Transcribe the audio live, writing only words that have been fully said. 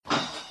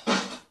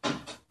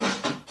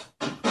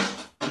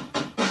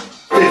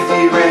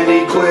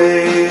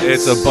Quaids.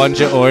 It's a bunch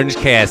of Orange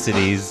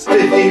Cassidys.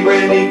 50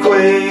 Randy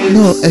Quaids.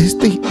 No,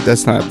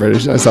 that's not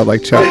British. I sound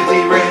like Chuck. 50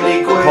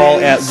 Randy Quaids. Call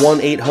at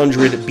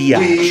 1-800-BIATCH.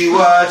 We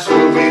watch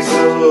movies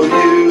so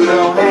you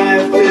don't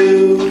have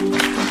to.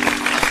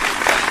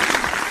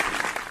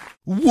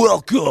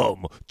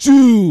 Welcome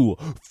to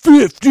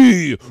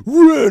 50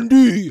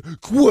 Randy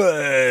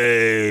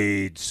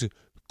Quaids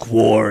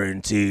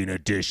Quarantine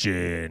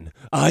Edition.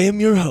 I am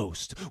your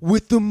host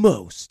with the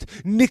most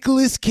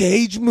Nicolas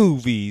Cage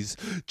movies,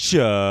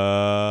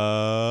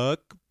 Tzhuk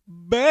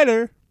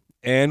Banner.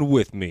 And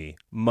with me,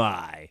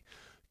 my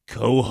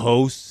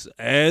co-hosts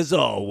as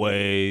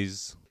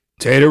always,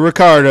 Tator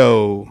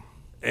Ricardo.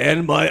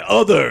 and my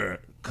other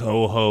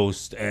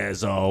co-host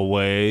as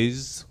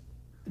always,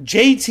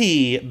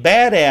 JT,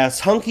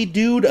 badass, hunky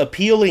dude,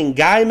 appealing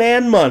guy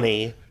man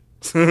money.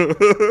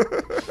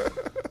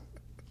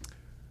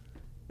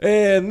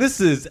 And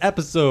this is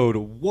episode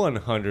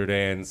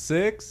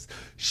 106.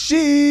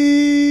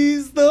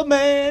 She's the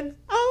man.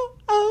 Oh,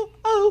 oh,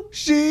 oh.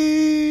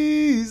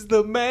 She's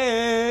the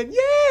man. Yeah.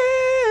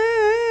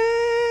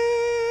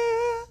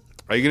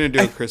 Are you going to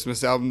do a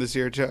Christmas album this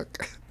year,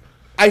 Chuck?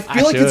 I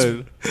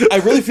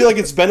really feel like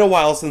it's been a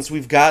while since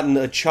we've gotten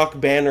a Tzhuk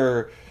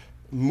Banner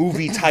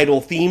movie title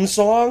theme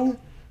song,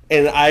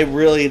 and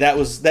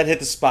that hit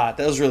the spot.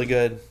 That was really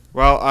good.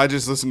 Well, I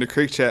just listened to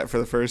Creek Chat for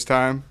the first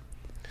time.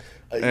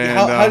 And,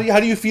 how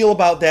do you feel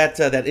about that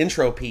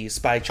intro piece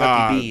by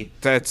Chucky B?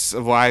 That's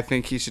why I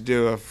think he should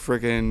do a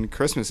friggin'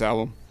 Christmas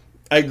album.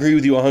 I agree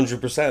with you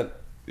 100%.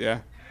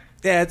 Yeah.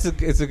 Yeah, it's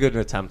a good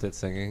attempt at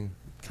singing,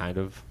 kind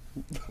of.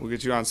 We'll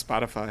get you on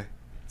Spotify.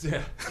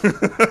 Yeah.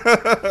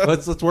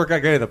 let's work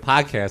on getting the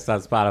podcast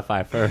on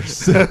Spotify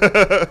first.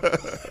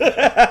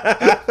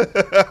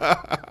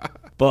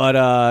 But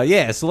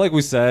yeah, so like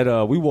we said,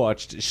 we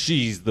watched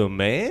She's the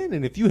Man,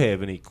 and if you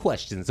have any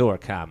questions or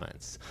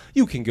comments,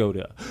 you can go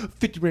to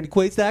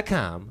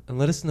 50randyquaids.com and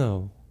let us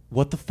know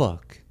what the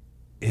fuck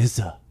is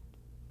up.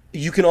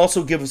 You can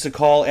also give us a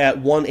call at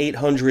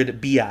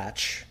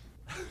 1-800-BIATCH.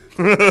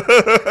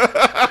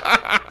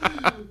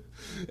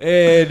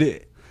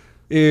 And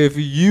if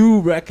you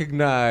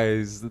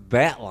recognize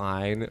that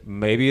line,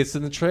 maybe it's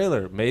in the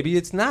trailer, maybe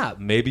it's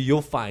not. Maybe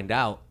you'll find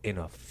out in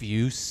a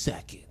few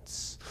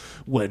seconds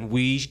when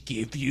we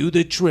give you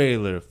the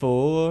trailer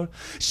for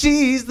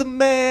She's the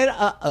Man.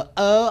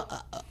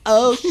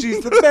 Oh,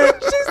 she's the man.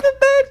 She's the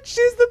man.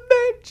 She's the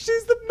man.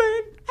 She's the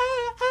man.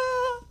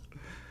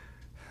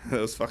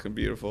 That was fucking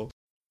beautiful.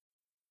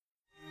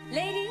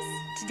 Ladies,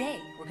 today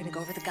we're going to go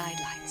over the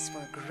guidelines for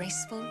a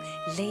graceful,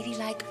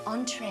 ladylike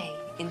entree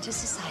into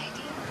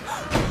society.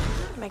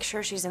 Make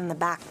sure she's in the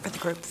back for the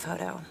group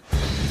photo.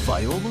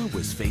 Viola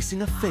was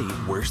facing a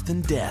fate worse than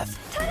death.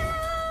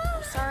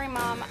 Sorry,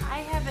 Mom. I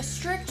have a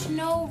strict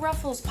no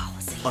ruffles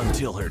policy.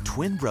 Until her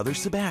twin brother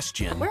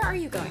Sebastian Where are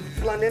you going?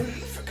 London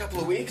for a couple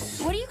of weeks.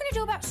 What are you going to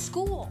do about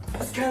school? I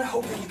was kind of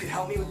hoping you could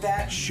help me with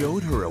that.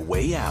 showed her a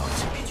way out.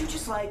 Could you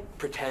just,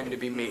 pretend to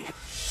be me?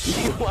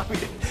 You want me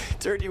to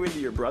turn you into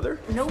your brother?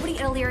 Nobody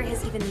in Illyria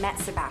has even met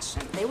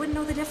Sebastian. They wouldn't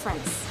know the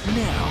difference.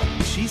 Now,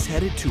 she's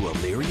headed to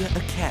Illyria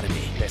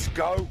Academy, Let's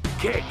go,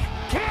 kick,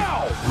 kill!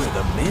 where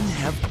the men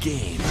have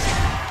game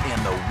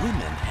and the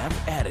women have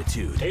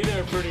attitude. Hey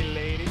there, pretty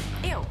lady.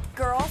 Ew.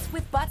 Girls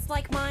with butts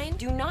like mine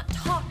do not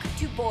talk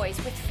to boys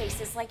with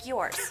faces like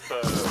yours.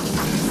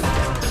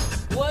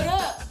 What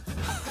up?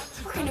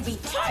 We're gonna be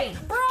tight,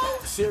 bro.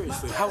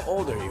 Seriously, how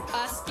old are you?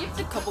 I skipped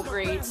a couple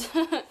grades.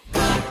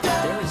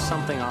 There is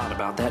something odd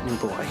about that new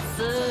boy.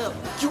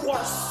 You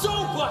are so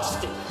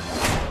busted!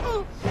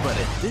 But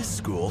at this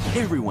school,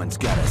 everyone's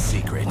got a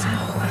secret.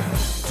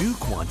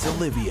 Duke wants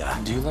Olivia,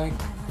 Do you like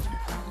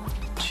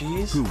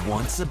cheese? who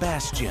wants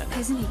Sebastian,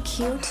 Isn't he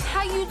cute?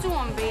 How you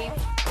doing, babe?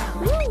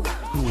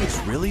 who is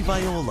really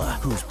Viola,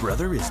 whose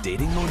brother is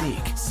dating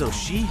Monique. So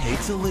she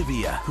hates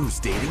Olivia, who's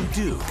dating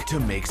Duke, to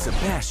make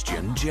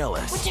Sebastian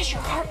jealous. What does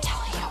your heart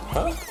tell you?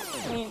 Huh?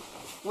 I mean,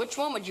 which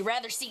one would you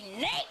rather see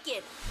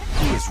naked?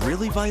 He is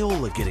really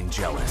Viola getting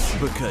jealous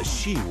because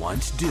she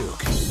wants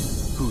Duke,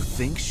 who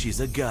thinks she's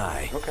a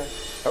guy.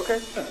 Okay.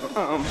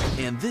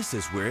 And this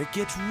is where it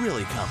gets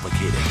really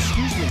complicated.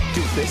 Excuse me,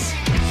 doofus.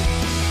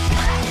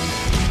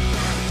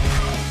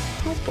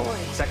 Oh boy.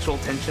 Sexual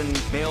tension,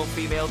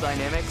 male-female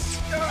dynamics,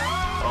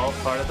 all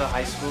part of the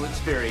high school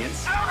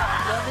experience.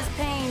 Love is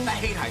pain. I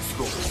hate high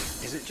school.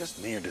 Is it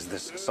just me, or does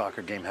this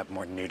soccer game have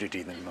more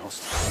nudity than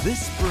most?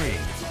 This spring,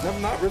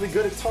 I'm not really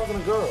good at talking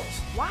to girls.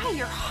 Why?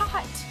 You're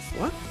hot.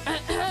 What?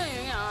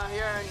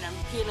 You're an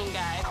appealing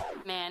guy.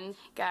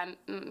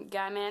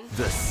 Guy man.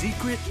 The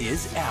Secret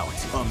is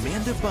out.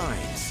 Amanda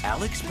Bynes,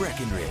 Alex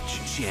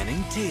Breckenridge,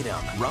 Channing Tatum,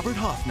 Robert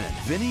Hoffman,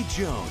 Vinnie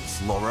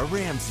Jones, Laura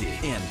Ramsey,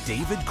 and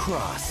David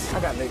Cross. I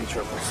got lady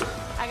triples.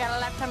 I got a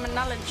lifetime of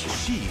knowledge.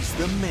 She's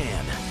the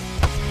man.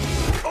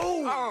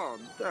 Oh,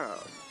 no.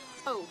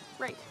 Oh,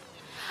 right.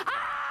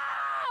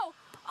 Ow!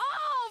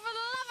 Oh, for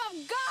the love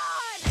of God!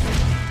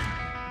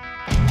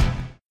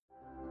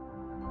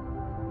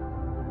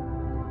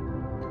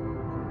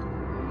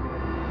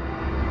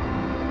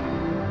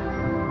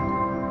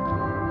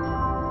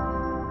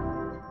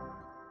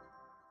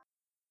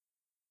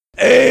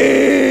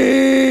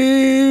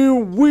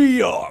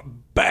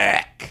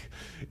 back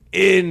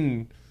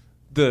in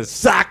the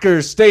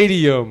soccer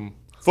stadium.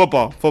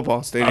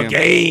 Football stadium.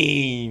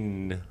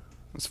 Again.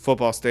 It's a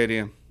football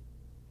stadium.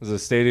 Was it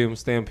Stadium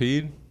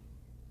Stampede?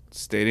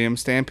 Stadium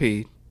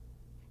Stampede.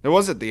 There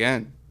was at the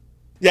end.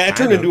 Yeah, it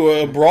turned into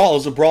a brawl. It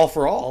was a brawl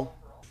for all.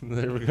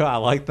 There we go. I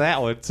like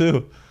that one,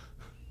 too.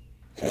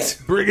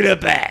 Bringing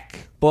it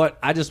back. But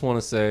I just want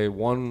to say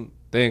one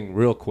thing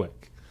real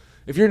quick.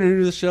 If you're new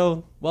to the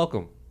show,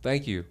 welcome.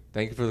 Thank you.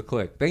 Thank you for the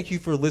click. Thank you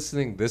for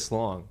listening this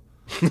long.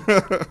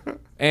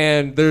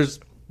 And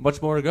there's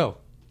much more to go.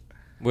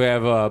 We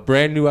have a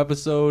brand new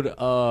episode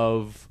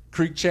of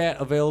Creek Chat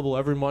available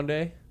every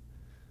Monday.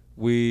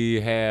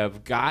 We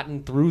have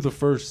gotten through the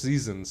first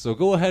season, so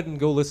go ahead and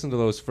go listen to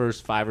those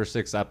first 5 or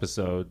 6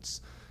 episodes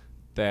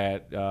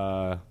that,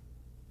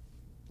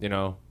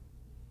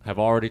 have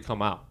already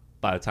come out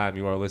by the time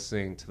you are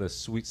listening to the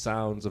sweet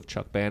sounds of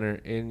Tzhuk Banner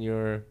in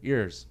your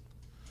ears.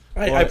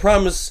 I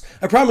promise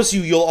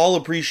you'll all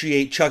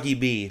appreciate Chucky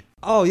B.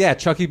 Oh, yeah,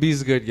 Chucky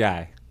B's a good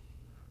guy.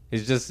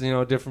 He's just,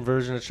 a different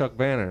version of Tzhuk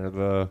Banner,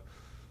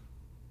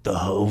 the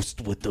host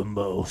with the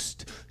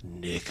most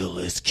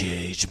Nicolas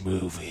Cage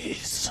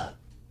movies.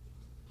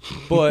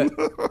 But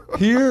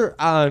here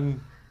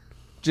on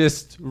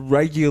just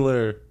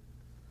regular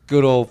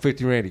good old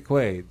 50 Randy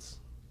Quaids,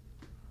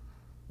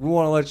 we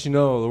want to let you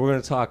know that we're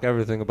going to talk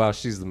everything about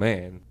She's the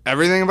Man.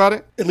 Everything about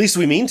it? At least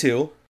we mean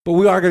to. But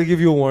we are going to give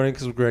you a warning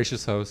because we're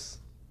gracious hosts.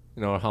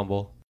 We're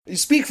humble. You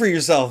speak for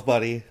yourself,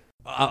 buddy.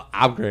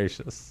 I'm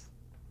gracious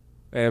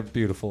and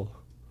beautiful.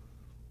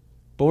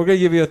 But we're going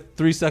to give you a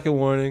 3-second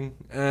warning,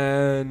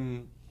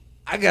 and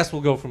I guess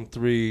we'll go from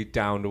 3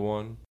 down to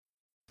 1.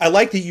 I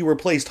like that you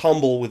replaced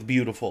humble with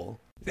beautiful.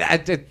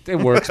 It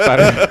works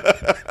better.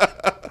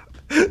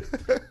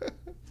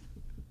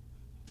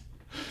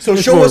 So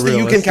It's show more us that you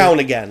can realistic. count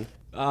again.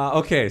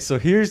 Okay, so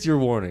here's your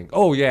warning.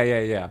 Oh,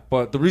 yeah.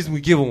 But the reason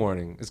we give a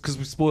warning is because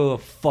we spoil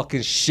the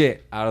fucking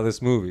shit out of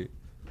this movie.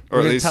 Or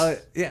at least...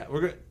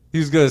 we're gonna. He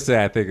was going to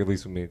say, I think, at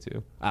least with me,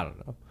 too. I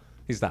don't know.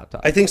 He's not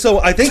talking. I think so.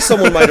 I think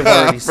someone might have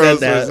already said Froze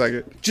for a that.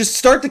 second. Just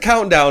start the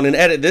countdown and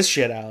edit this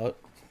shit out.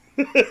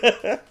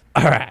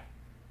 All right.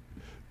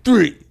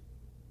 3,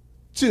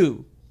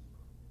 2,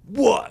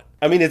 1.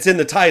 I mean, it's in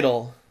the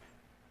title.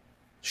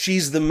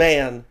 She's the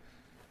man.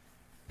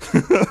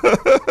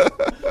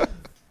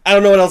 I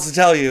don't know what else to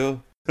tell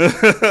you.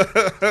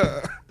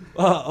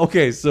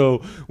 Okay, so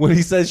when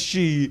he says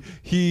he,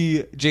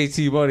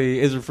 JT Buddy,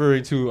 is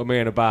referring to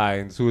Amanda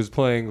Bynes, who is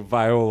playing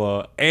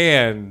Viola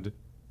and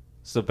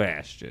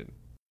Sebastian.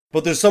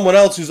 But there's someone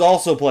else who's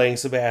also playing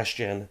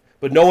Sebastian.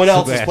 But no one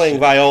else is playing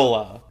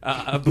Viola.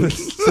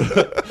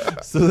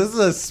 So this is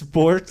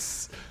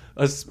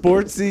a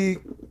sportsy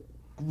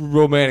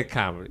romantic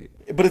comedy.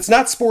 But it's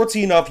not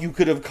sportsy enough you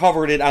could have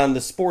covered it on the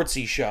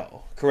sportsy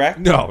show, correct?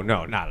 No,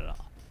 not at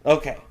all.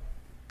 Okay.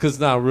 Because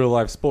it's not real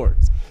life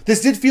sports.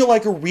 This did feel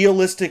like a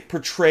realistic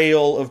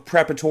portrayal of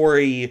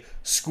preparatory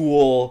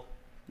school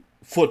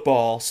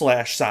football /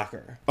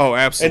 soccer. Oh,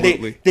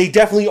 absolutely. And they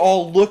definitely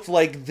all looked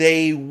like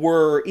they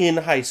were in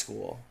high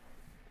school.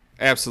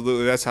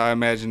 Absolutely. That's how I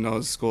imagine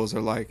those schools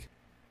are like.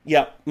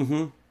 Yep.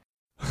 Mm-hmm.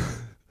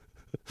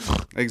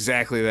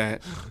 Exactly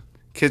that.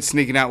 Kids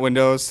sneaking out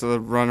windows to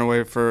run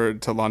away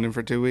to London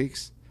for 2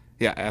 weeks.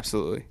 Yeah,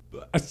 absolutely.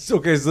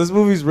 Okay, so this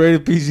movie's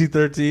rated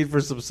PG-13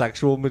 for some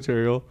sexual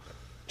material.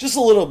 Just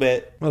a little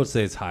bit. I would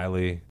say it's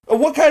highly.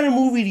 What kind of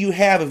movie do you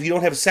have if you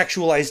don't have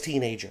sexualized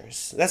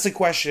teenagers? That's a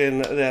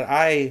question that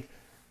I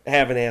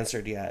haven't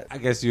answered yet. I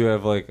guess you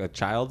have like a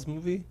child's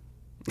movie?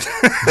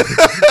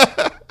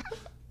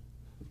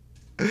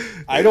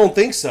 I don't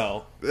think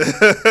so.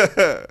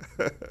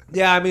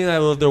 Yeah, I mean,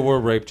 there were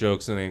rape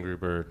jokes in Angry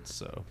Birds,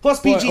 so.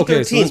 Plus PG-13.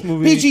 Okay, so this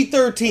movie...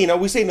 PG-13. Are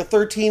we saying a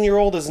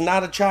 13-year-old is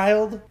not a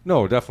child?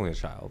 No, definitely a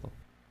child.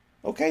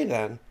 Okay,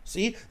 then.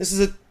 See? This is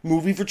a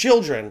movie for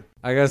children.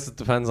 I guess it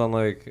depends on,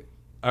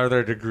 are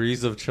there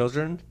degrees of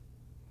children?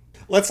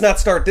 Let's not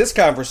start this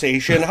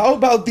conversation. How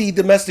about the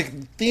domestic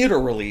theater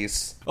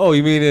release? Oh,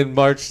 you mean in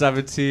March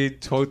 17,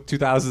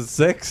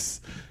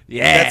 2006?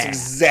 Yeah. That's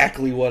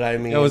exactly what I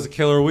mean. It was a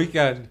killer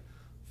weekend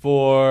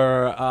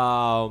for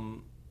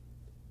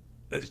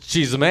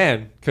She's a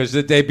Man, because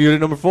it debuted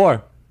at number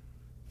 4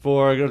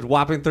 for a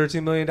whopping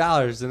 $13 million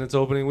in its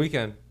opening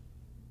weekend.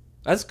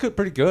 That's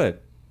pretty good,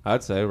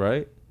 I'd say,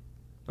 right?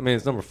 I mean,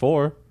 it's number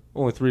 4.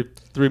 Only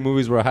three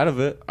movies were ahead of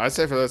it. I'd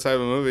say for that type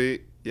of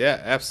movie,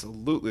 yeah,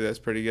 absolutely, that's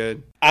pretty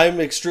good. I'm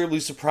extremely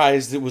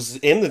surprised it was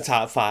in the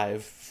top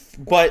 5.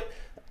 But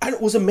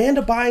was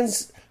Amanda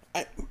Bynes...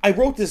 I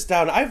wrote this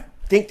down. I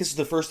think this is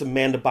the first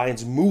Amanda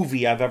Bynes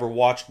movie I've ever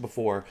watched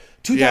before.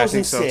 2006. Yeah, I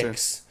think so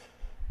too.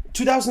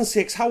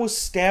 2006, how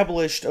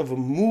established of a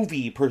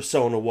movie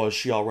persona was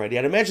she already?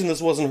 I'd imagine this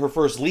wasn't her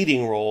first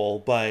leading role,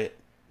 but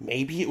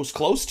maybe it was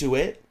close to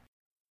it.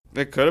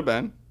 It could have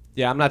been.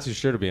 Yeah, I'm not too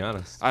sure, to be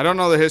honest. I don't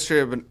know the history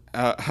of...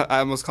 I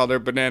almost called her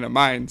Banana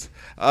Mines.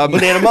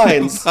 Banana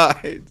Mines.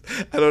 I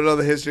don't know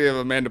the history of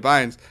Amanda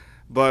Bynes,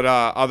 but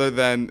other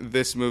than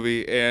this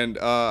movie and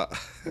all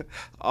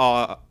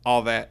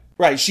that.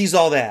 Right, she's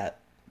all that.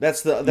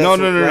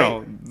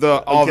 No.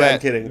 All Okay, I'm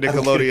that kidding. I'm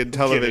Nickelodeon kidding.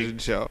 television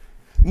show.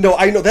 No,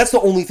 I know that's the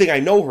only thing I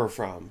know her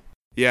from.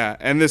 Yeah,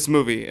 and this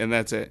movie, and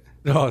that's it.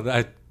 No,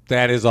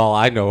 that is all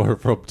I know her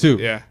from too.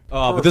 Yeah.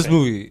 But this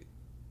movie's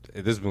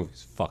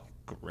fucking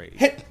great.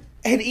 Had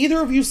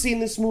either of you seen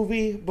this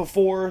movie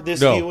before this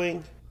No.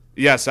 viewing?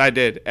 Yes, I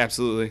did.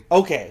 Absolutely.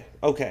 Okay.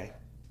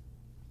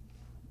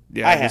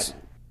 Yeah, I hadn't.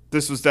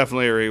 This was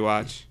definitely a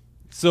rewatch.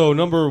 So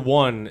number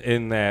one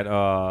in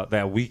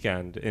that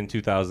weekend in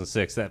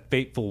 2006, that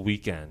fateful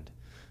weekend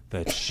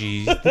that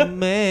She's the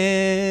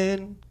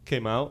Man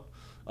came out.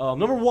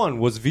 Number one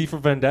was V for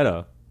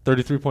Vendetta,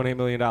 $33.8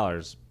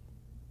 million.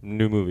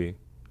 New movie,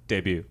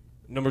 debut.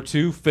 Number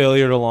two,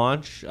 Failure to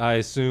Launch, I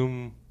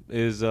assume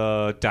is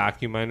a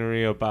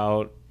documentary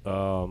about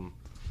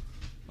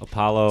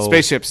Apollo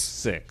Spaceships.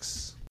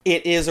 6.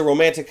 It is a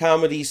romantic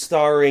comedy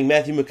starring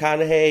Matthew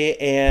McConaughey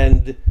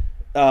and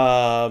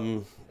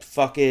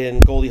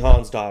fucking Goldie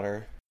Hawn's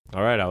daughter.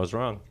 All right, I was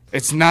wrong.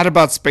 It's not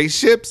about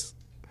spaceships?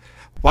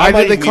 Why I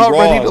might did they be call it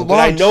wrong, Ready to but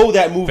I Launch? know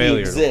that movie Failure.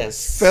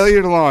 exists.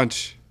 Failure to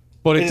Launch.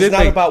 But It is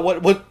not about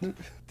what.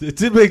 It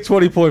did make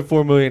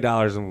 $20.4 million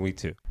in week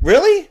 2.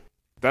 Really?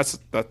 That's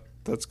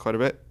quite a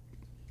bit.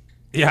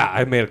 Yeah,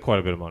 I made quite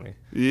a bit of money.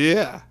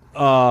 Yeah.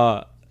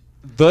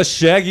 The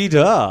Shaggy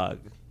Dog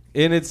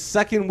in its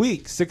second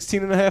week,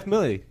 $16.5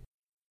 million.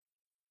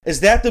 Is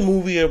that the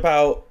movie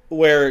about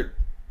where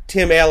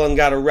Tim Allen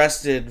got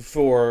arrested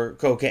for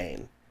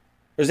cocaine?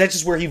 Or is that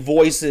just where he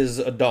voices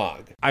a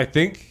dog? I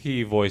think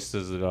he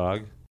voices the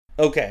dog.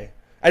 Okay.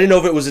 I didn't know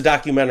if it was a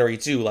documentary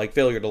too, like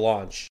Failure to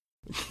Launch.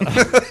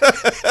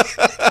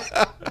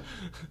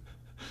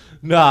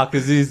 Nah,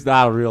 because he's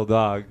not a real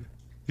dog.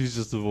 He's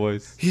just a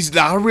voice. He's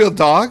not a real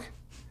dog?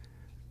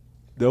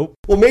 Nope.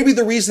 Well, maybe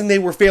the reason they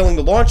were failing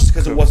to launch is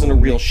because it wasn't a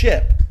real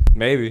ship.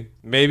 Maybe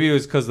it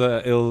was because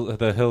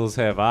the Hills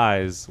Have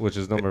Eyes, which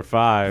is number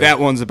 5. That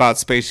one's about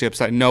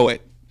spaceships. I know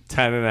it.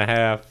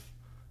 $10.5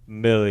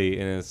 million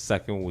in its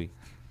second week.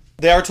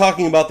 They are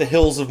talking about the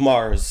hills of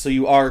Mars, so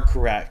you are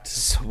correct.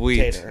 Sweet.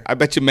 Tater. I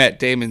bet you Matt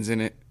Damon's in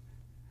it.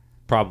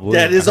 Probably.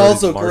 That is I heard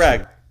also he's Martian.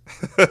 correct.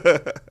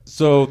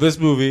 So this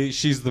movie,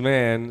 She's the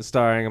Man,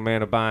 starring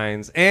Amanda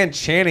Bynes and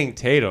Channing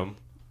Tatum,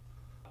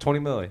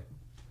 $20 million.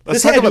 Let's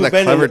This talk had to about have the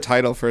been clever in-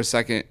 title for a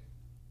second.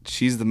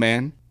 She's the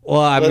Man.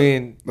 Well, I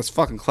mean, That's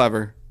fucking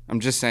clever. I'm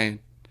just saying.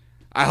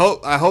 I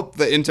hope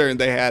the intern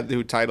they had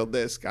who titled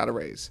this got a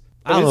raise.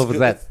 I don't know if it's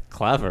it's that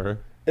clever.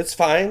 It's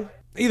fine.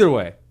 Either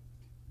way,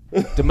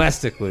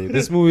 domestically,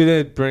 this movie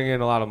did bring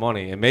in a lot of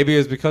money, and maybe it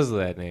was because of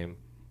that name.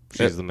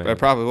 She's the Man. It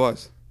probably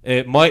was.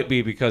 It might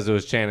be because it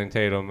was Channing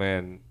Tatum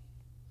and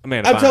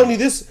Amanda I'm Bynes. telling you,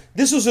 this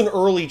was an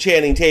early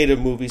Channing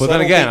Tatum movie. But so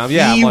then I don't again,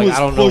 think I'm he like, was I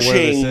don't know where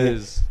pushing-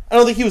 this is. I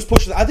don't think he was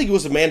pushing. I think it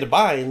was Amanda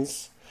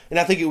Bynes, and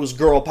I think it was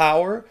girl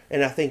power,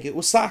 and I think it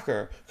was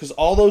soccer, because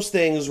all those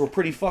things were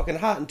pretty fucking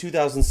hot in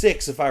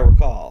 2006, if I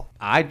recall.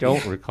 I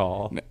don't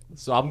recall,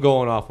 so I'm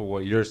going off of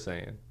what you're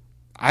saying.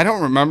 I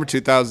don't remember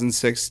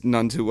 2006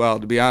 none too well,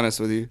 to be honest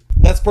with you.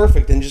 That's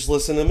perfect, and just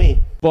listen to me.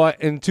 But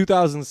in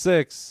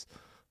 2006,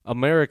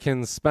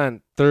 Americans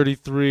spent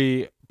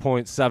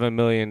 $33.7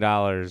 million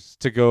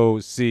to go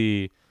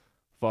see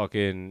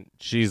fucking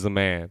She's the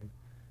Man.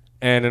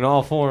 And in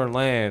all foreign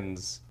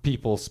lands,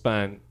 people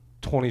spent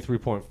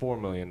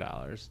 $23.4 million.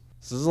 So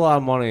this is a lot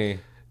of money.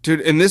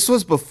 Dude, and this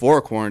was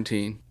before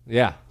quarantine.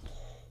 Yeah.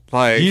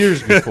 Like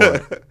Years before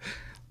it.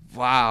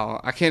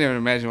 Wow. I can't even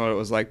imagine what it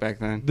was like back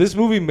then. This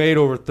movie made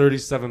over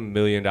 $37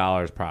 million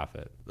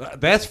profit.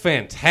 That's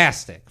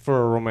fantastic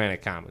for a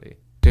romantic comedy.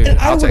 Dude, And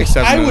I'll take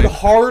 $7 I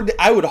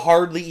million. would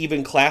hardly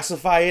even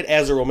classify it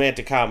as a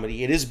romantic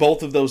comedy. It is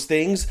both of those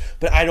things,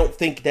 but I don't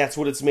think that's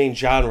what its main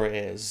genre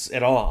is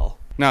at all.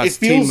 No, it's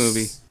a teen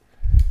movie.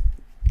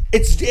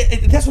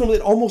 That's what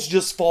it almost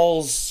just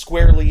falls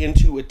squarely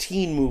into a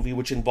teen movie,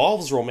 which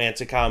involves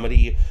romantic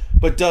comedy,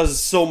 but does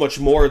so much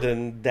more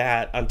than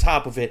that on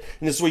top of it.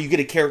 And this is where you get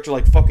a character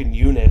like fucking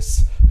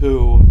Eunice,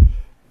 who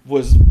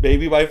was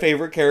maybe my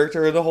favorite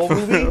character in the whole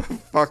movie.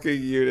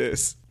 Fucking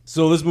Eunice.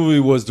 So this movie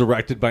was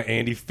directed by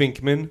Andy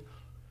Finkman.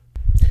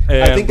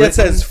 I think that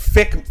says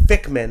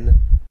Fickman.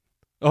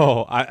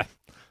 Oh,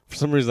 for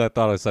some reason I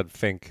thought I said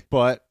Fink.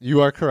 But you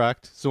are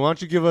correct. So why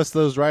don't you give us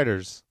those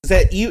writers? Is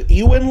that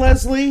Ewan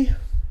Leslie,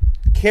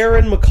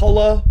 Karen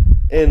McCullough,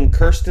 and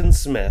Kirsten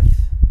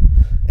Smith?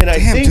 And I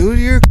Damn, think, dude,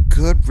 you're a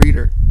good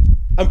reader.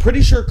 I'm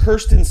pretty sure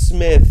Kirsten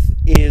Smith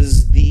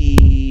is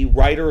the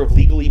writer of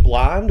Legally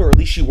Blonde, or at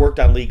least she worked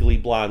on Legally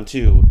Blonde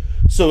too.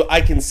 So I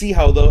can see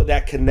how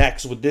that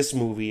connects with this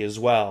movie as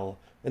well.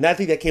 And I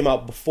think that came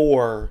out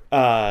before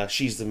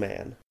She's the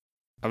Man.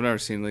 I've never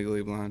seen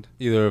Legally Blonde.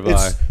 Either have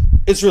I.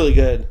 It's really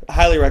good. I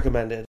highly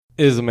recommend it.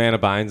 Is Amanda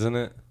Bynes in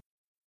it?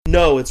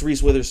 No, it's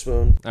Reese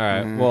Witherspoon. All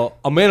right. Well,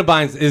 Amanda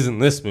Bynes is in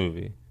this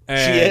movie.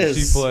 And She is.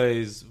 She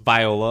plays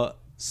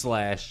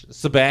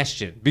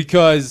Viola/Sebastian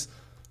because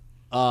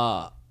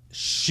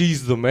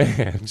she's the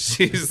man.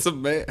 She's the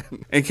man.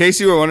 In case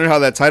you were wondering how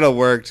that title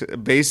worked,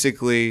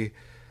 basically,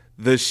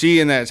 the she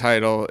in that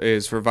title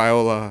is for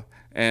Viola,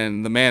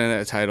 and the man in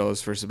that title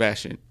is for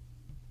Sebastian.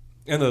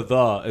 And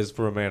the is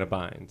for Amanda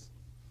Bynes.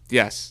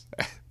 Yes.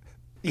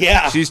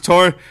 Yeah. She's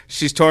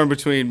torn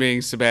between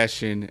being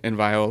Sebastian and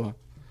Viola.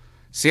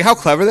 See how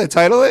clever that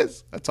title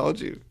is? I told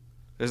you.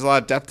 There's a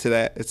lot of depth to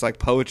that. It's like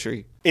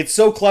poetry. It's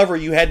so clever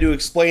you had to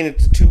explain it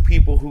to two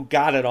people who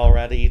got it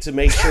already to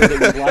make sure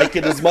that we like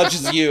it as much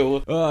as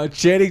you.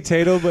 Channing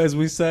Tatum, as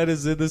we said,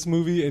 is in this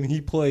movie, and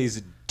he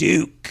plays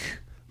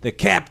Duke, the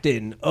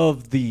captain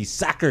of the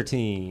soccer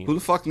team. Who the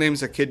fuck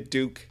names a kid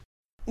Duke?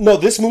 No,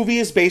 this movie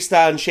is based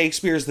on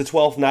Shakespeare's The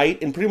Twelfth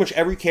Night, and pretty much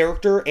every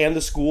character and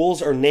the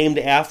schools are named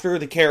after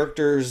the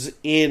characters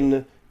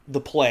in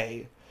the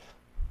play.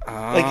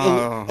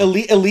 Oh.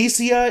 Like,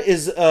 Elysia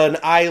is an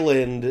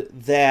island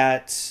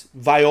that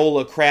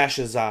Viola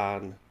crashes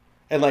on.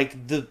 And, like,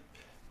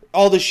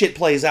 all the shit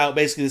plays out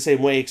basically the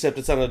same way, except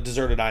it's on a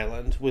deserted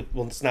island.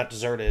 Well, it's not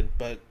deserted,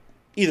 but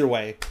either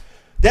way.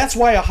 That's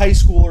why a high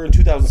schooler in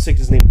 2006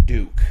 is named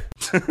Duke.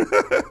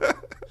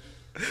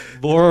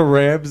 Laura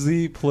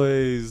Ramsey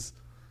plays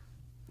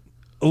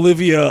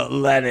Olivia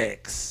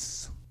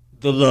Lennox,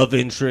 the love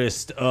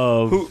interest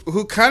of...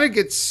 Who kind of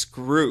gets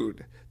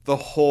screwed the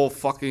whole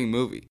fucking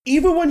movie.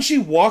 Even when she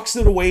walks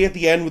it away at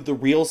the end with the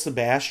real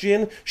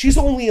Sebastian, she's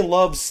only in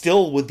love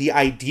still with the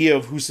idea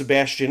of who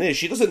Sebastian is.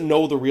 She doesn't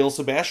know the real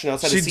Sebastian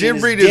outside of seeing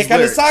his dick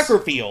on a soccer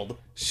field.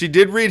 She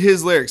did read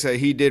his lyrics that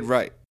he did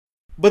right.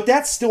 But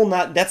that's still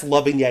not, that's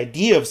loving the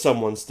idea of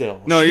someone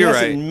still. No, you're right.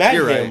 She hasn't met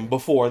him right.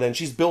 before then.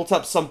 She's built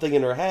up something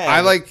in her head.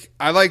 I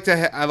like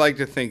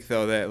to think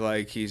though that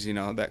like he's,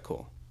 that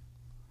cool.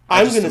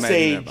 I'm going to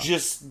say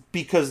just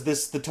because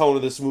the tone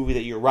of this movie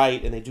that you're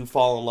right, and they do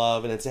fall in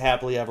love, and it's a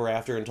happily ever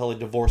after until they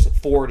divorce at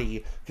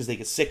 40 because they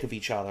get sick of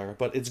each other.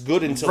 But it's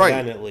good until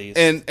then at least.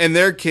 And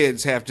their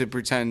kids have to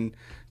pretend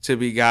to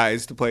be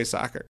guys to play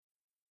soccer.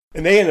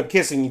 And they end up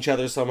kissing each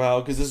other somehow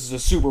because this is a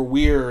super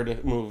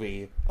weird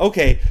movie.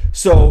 Okay,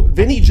 so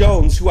Vinnie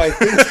Jones, who I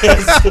think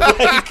has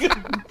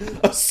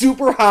like a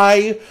super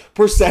high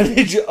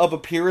percentage of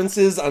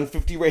appearances on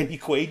 50 Randy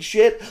Quaid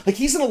shit. Like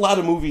he's in a lot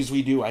of movies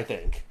we do, I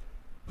think.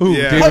 Who,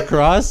 David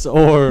Cross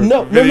or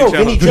No,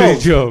 Vinnie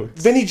Jones.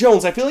 Jones. Vinnie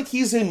Jones. I feel like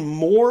he's in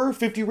more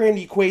 50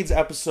 Randy Quaid's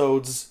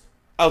episodes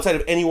outside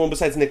of anyone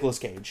besides Nicolas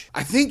Cage.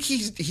 I think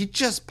he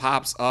just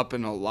pops up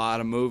in a lot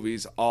of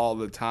movies all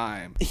the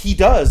time. He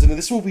does, and in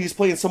this movie he's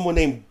playing someone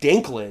named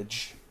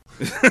Dinklage.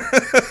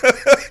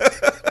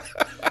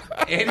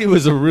 And he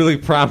was a really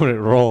prominent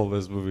role in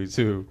this movie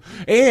too.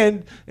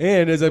 And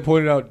as I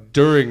pointed out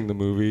during the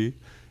movie,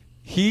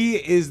 he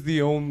is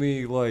the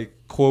only like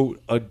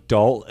quote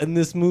adult in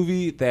this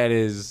movie that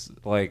is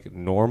like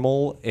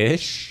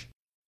normal-ish.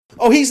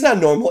 Oh, he's not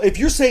normal. If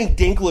you're saying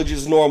Dinklage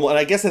is normal, and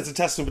I guess that's a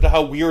testament to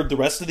how weird the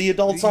rest of the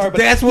adults are, but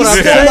that's what he's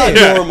I'm still saying.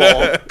 not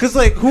normal. Because,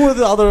 like, who are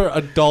the other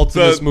adults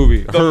in this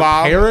movie? The Her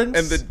mom parents?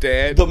 and the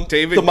dad. The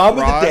mom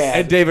and the dad.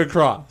 And David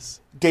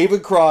Cross.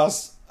 David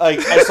Cross. Like,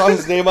 I saw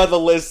his name on the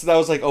list, and I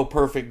was like, oh,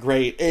 perfect,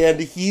 great. And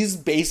he's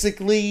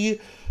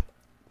basically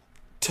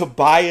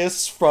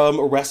Tobias from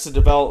Arrested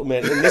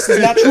Development, and this is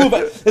not true of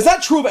it's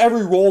not true of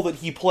every role that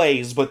he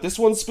plays, but this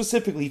one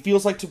specifically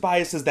feels like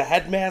Tobias is the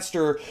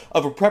headmaster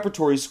of a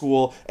preparatory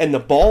school, and the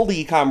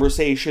baldy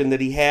conversation that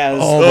he has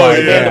with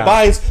Amanda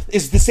Bynes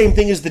is the same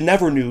thing as the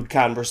never nude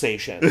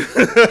conversation.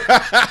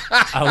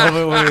 I love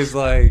it when he's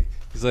like,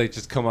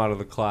 just come out of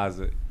the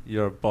closet.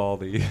 You're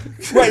baldy.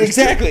 Right,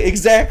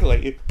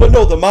 exactly. But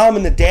no, the mom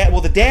and the dad,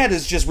 well, the dad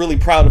is just really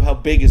proud of how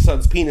big his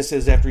son's penis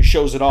is after he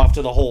shows it off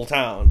to the whole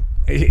town.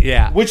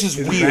 Yeah. Which is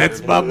weird.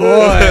 That's my boy.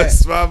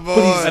 That's my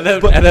boy. And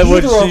then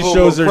when she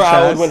shows her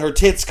chest, when her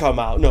tits come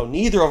out. No,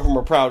 neither of them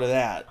are proud of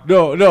that.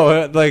 No,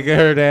 like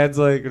her dad's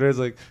like,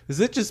 is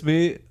it just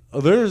me?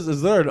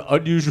 Is there an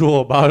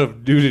unusual amount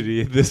of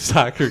nudity in this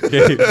soccer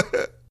game?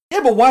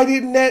 Yeah, but why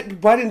didn't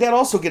that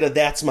also get a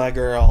 "That's my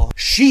girl"?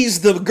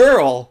 She's the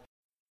girl.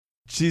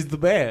 She's the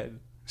man.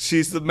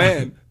 She's the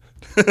man.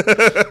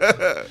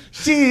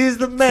 She's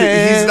the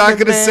man. He's not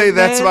going to say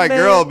that's my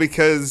girl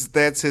because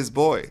that's his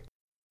boy.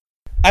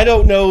 I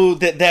don't know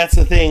that that's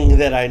a thing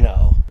that I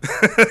know.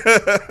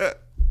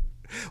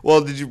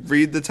 Well, did you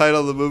read the title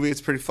of the movie?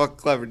 It's pretty fucking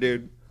clever,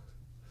 dude.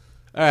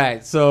 All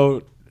right,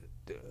 so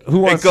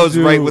who wants it goes to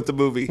do, right with the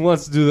movie. Who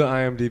wants to do the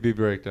IMDb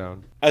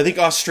breakdown? I think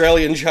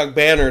Australian Tzhuk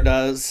Banner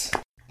does.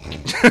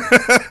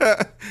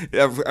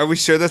 Yeah, are we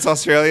sure that's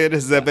Australian?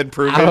 Has that been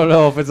proven? I don't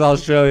know if it's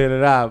Australian or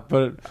not,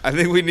 but I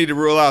think we need to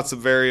rule out some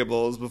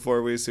variables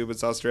before we assume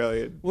it's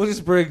Australian. We'll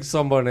just bring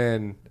someone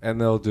in and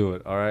they'll do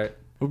it, all right?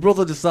 Her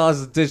brother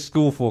decides to ditch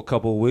school for a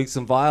couple of weeks,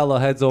 and Viola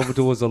heads over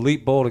to his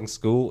elite boarding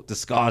school,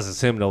 disguises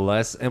him no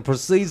less, and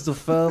proceeds to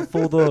fall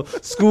for the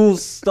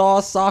school's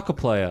star soccer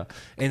player,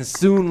 and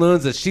soon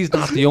learns that she's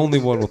not the only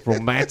one with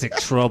romantic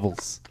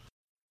troubles.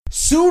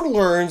 Soon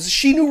learns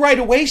she knew right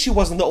away she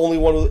wasn't the only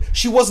one.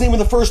 She wasn't even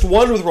the first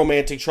one with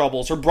romantic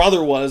troubles. Her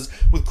brother was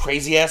with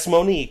crazy-ass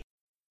Monique.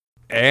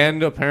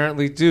 And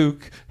apparently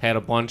Duke had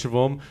a bunch of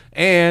them,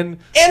 and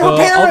her the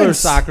parents. other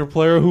soccer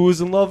player who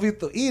was in love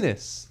with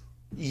Eunice.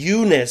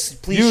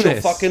 Please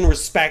show fucking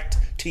respect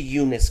to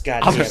Eunice,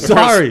 goddamn. I'm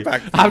sorry.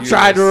 I'm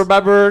trying to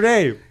remember her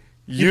name.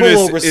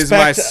 Eunice is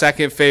my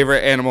second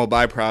favorite animal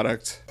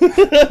byproduct.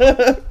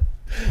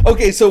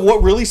 Okay, so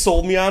what really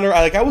sold me on her,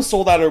 I was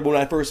sold on her when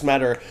I first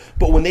met her,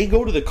 but when they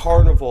go to the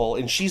carnival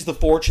and she's the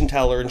fortune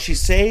teller and she's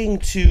saying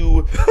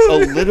to a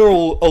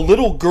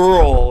little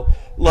girl,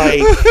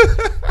 like,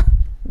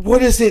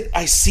 what is it?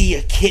 I see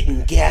a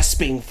kitten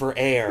gasping for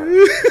air.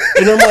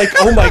 And I'm like,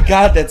 oh my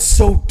God, that's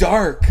so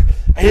dark.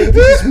 I didn't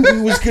think this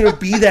movie was going to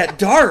be that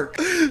dark.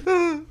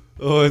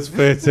 Oh, it's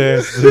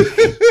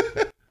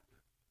fantastic.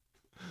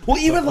 Well,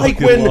 even like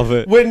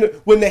when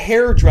the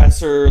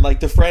hairdresser, like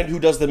the friend who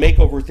does the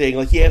makeover thing,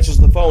 like he answers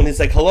the phone, he's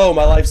like, hello,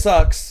 my life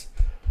sucks.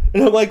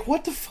 And I'm like,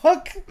 what the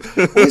fuck?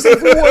 Is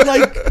everyone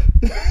like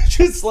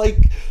just like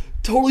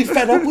totally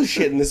fed up with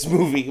shit in this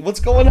movie? What's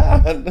going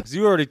on?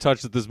 You already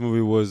touched that this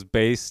movie was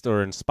based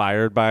or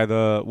inspired by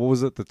the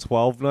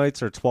 12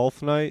 Nights or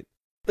 12th Night?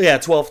 Yeah,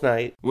 12th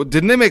Night. Well,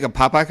 didn't they make a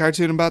Popeye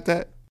cartoon about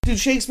that? Dude,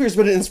 Shakespeare's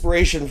been an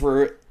inspiration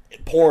for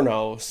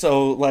porno,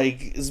 so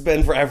like it's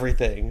been for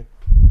everything.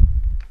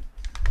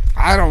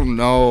 I don't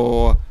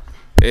know.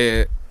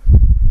 This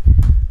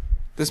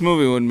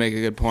movie wouldn't make a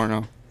good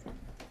porno.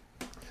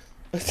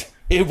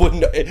 It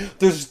wouldn't.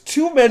 There's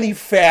too many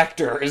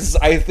factors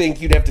I think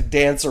you'd have to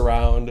dance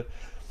around.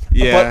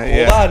 Yeah, but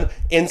hold on.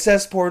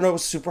 Incest porno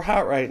is super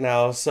hot right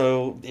now,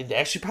 so it'd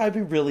actually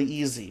probably be really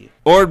easy.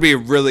 Or it'd be a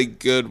really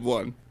good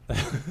one.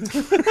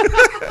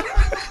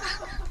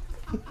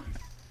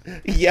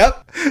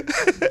 Yep.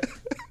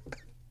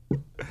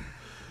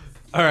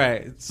 All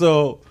right,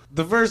 so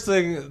the first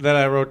thing that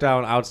I wrote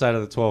down outside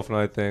of the 12th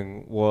Night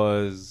thing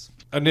was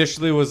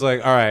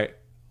like, all right,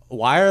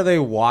 why are they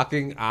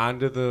walking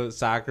onto the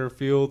soccer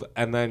field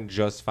and then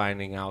just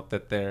finding out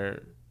that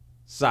their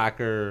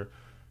soccer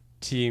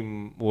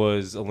team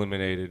was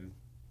eliminated?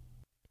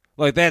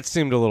 Like, that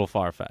seemed a little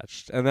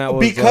far-fetched. And that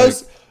was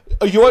because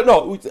you want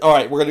no. All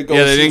right, we're gonna go.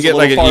 Yeah, they didn't get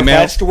like an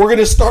email. We're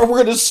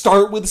gonna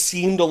start with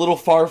seemed a little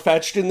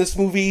far-fetched in this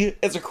movie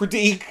as a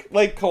critique.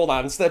 Like, hold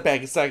on, step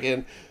back a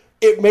second.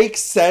 It makes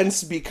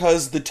sense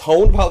because the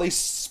tone of how they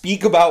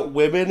speak about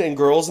women and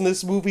girls in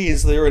this movie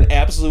is they're an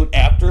absolute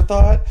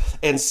afterthought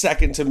and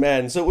second to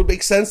men. So it would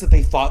make sense that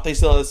they thought they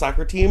still had a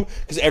soccer team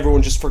because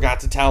everyone just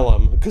forgot to tell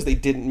them because they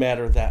didn't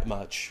matter that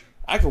much.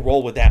 I could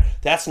roll with that.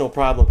 That's no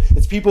problem.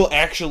 It's people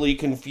actually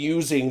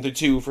confusing the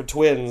two for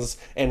twins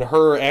and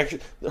her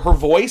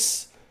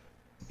voice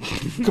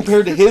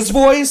compared to his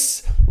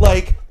voice.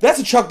 Like, that's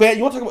a Tzhuk Banner.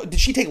 You want to talk about,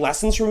 did she take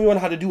lessons from you on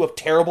how to do a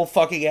terrible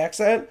fucking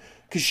accent?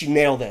 Because she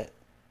nailed it.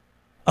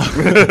 Which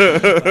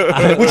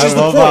is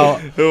the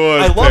point.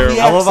 I love the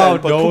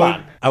accent, but come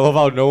on. I love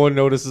how no one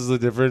notices the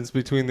difference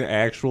between the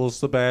actual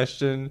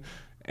Sebastian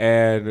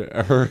and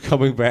her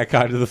coming back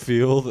onto the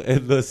field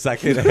in the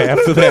second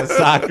half of that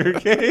soccer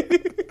game.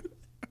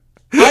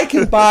 I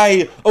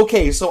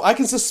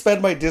can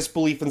suspend my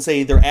disbelief and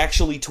say they're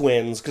actually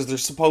twins because they're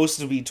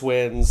supposed to be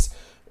twins.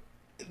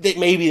 That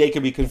maybe they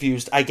could be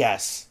confused, I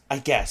guess.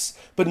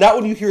 But not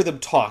when you hear them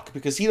talk,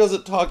 because he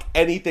doesn't talk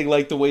anything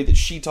like the way that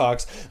she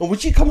talks. And when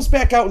she comes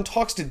back out and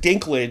talks to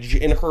Dinklage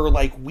in her,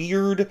 like,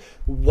 weird,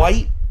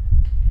 white,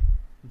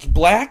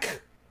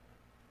 black,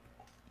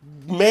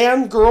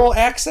 man-girl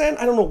accent,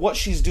 I don't know what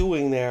she's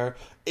doing there.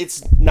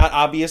 It's not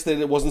obvious that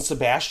it wasn't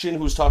Sebastian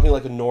who's talking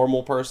like a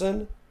normal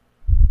person.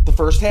 The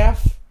first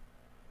half.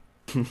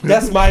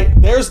 That's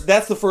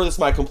the furthest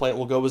my complaint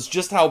will go, is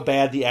just how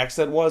bad the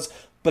accent was.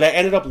 But I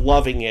ended up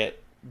loving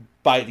it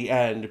by the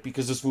end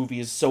because this movie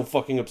is so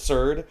fucking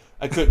absurd.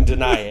 I couldn't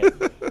deny it.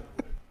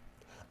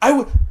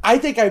 I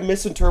think I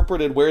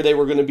misinterpreted where they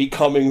were going to be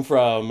coming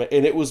from,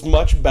 and it was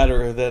much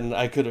better than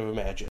I could have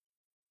imagined.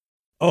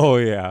 Oh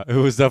yeah, it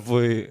was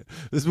definitely.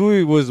 This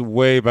movie was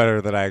way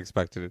better than I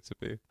expected it to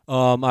be.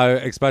 I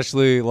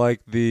especially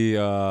like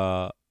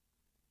the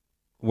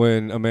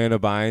when Amanda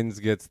Bynes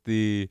gets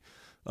the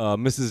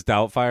Mrs.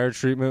 Doubtfire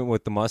treatment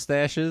with the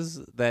mustaches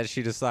that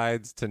she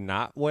decides to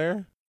not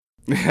wear.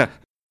 Yeah.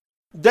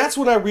 That's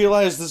when I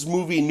realized this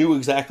movie knew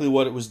exactly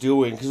what it was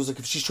doing. Because it was like,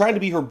 if she's trying to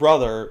be her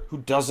brother, who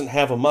doesn't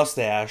have a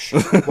mustache,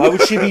 why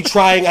would she be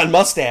trying on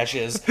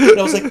mustaches? And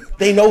I was like,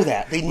 they know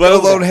that. They know Let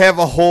alone have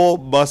a whole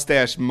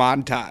mustache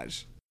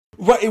montage.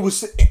 Right, it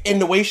was,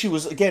 and the way she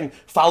was, again,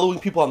 following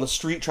people on the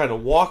street, trying to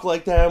walk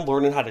like them,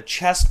 learning how to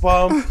chest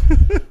bump.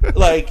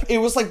 Like, it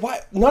was like, why?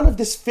 None of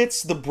this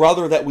fits the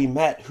brother that we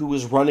met who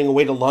was running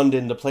away to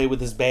London to play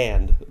with his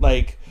band.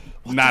 Like,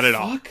 not at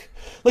all.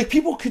 Like,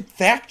 people could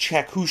fact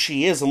check who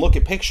she is and look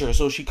at pictures.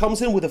 So if she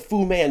comes in with a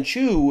Fu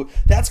Manchu,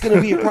 that's going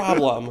to be a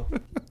problem.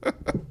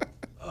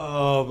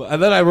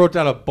 And then I wrote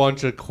down a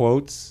bunch of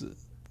quotes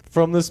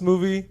from this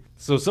movie.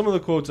 So some of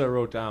the quotes I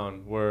wrote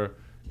down were,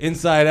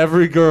 "Inside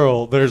every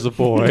girl, there's a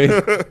boy."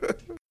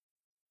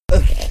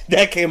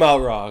 That came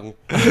out wrong.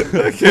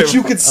 But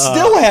you could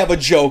still have a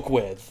joke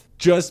with.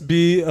 Just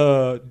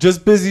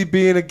busy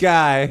being a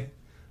guy.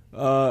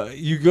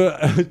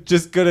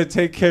 Just gonna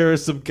take care of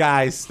some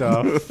guy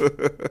stuff.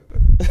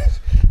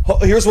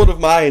 Here's one of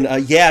mine.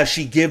 Yeah,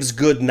 she gives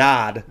good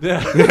nod.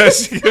 Yeah,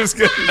 she gives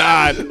good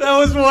nod. That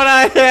was what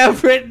I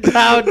have written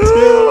down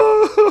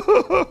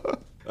too.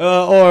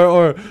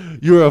 Or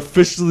you're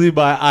officially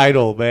my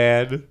idol,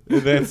 man.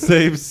 In that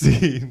same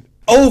scene.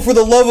 Oh, for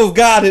the love of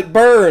God, it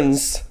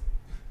burns.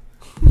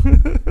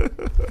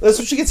 That's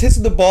when she gets hit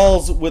in the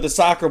balls with a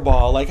soccer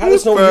ball. Like, how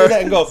does no one hear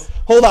that and go,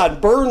 hold on,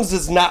 burns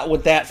is not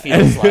what that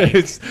feels like.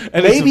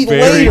 Maybe it's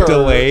very later.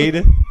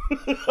 delayed.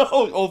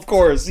 Oh, of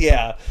course,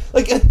 yeah.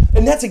 Like,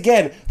 and that's,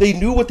 again, they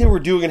knew what they were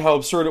doing and how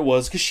absurd it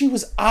was, because she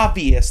was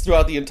obvious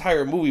throughout the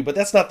entire movie, but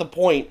that's not the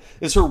point,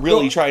 is her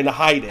really trying to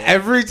hide it.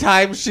 Every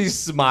time she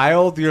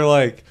smiled, you're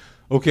like,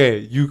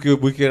 okay,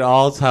 we could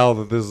all tell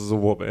that this is a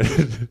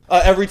woman.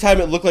 Every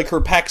time it looked like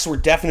her pecs were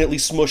definitely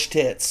smushed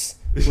tits.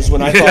 Was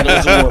when I thought it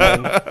was a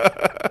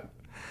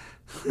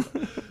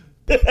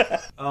woman.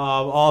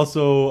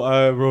 Also,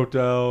 I wrote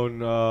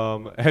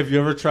down, have you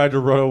ever tried to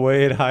run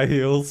away in high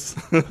heels?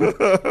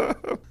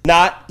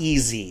 Not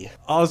easy.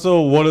 Also,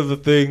 one of the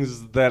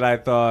things that I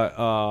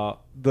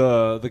thought,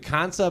 the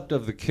concept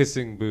of the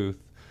kissing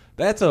booth,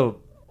 that's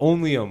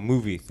only a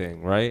movie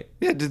thing, right?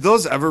 Yeah, did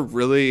those ever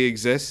really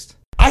exist?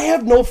 I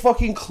have no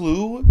fucking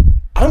clue.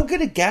 I'm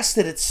going to guess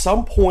that at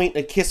some point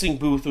a kissing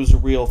booth was a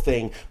real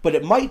thing, but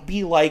it might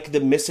be like the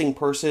missing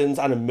persons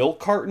on a milk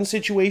carton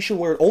situation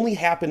where it only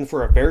happened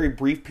for a very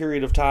brief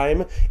period of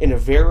time in a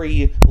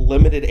very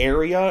limited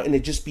area, and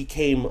it just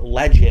became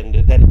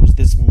legend that it was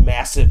this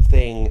massive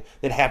thing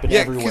that happened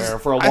everywhere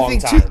for a long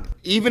time.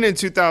 Even in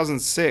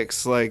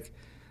 2006, like,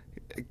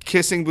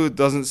 kissing booth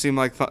doesn't seem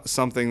like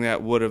something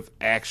that would have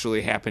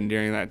actually happened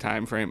during that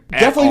time frame.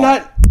 Definitely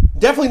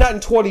not in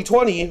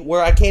 2020,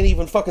 where I can't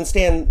even fucking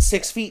stand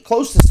 6 feet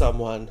close to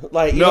someone.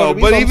 Like, you know what I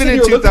mean? But So even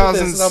in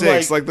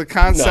 2006, like the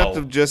concept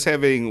of just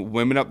having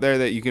women up there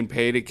that you can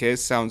pay to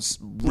kiss sounds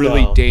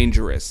really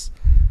dangerous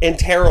and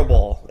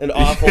terrible and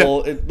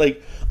awful.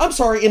 Like, I'm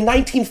sorry, in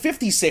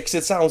 1956,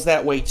 it sounds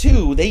that way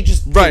too. They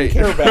just didn't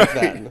care back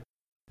then.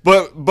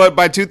 But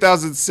by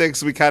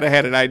 2006, we kind of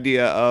had an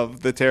idea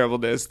of the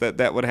terribleness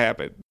that would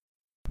happen.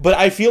 But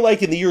I feel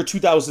like in the year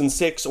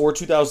 2006 or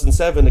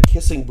 2007, a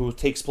kissing booth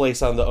takes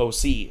place on the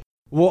OC.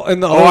 Well,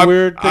 and the other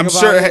weird thing I'm about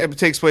sure it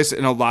takes place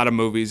in a lot of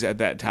movies at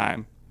that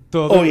time.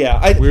 The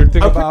weird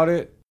thing about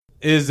it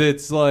is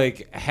it's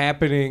like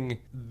happening.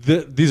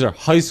 These are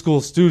high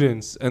school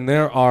students, and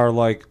there are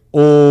like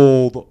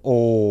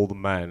old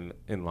men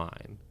in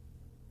line.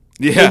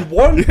 Yeah. And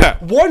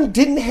one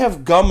didn't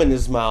have gum in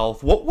his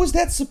mouth. What was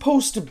that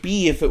supposed to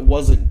be if it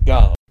wasn't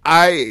gum?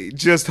 I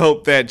just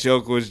hope that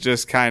joke was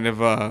just kind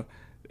of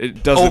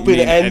it doesn't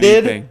open-ended. mean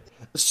anything.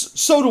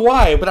 So do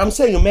I, but I'm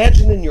saying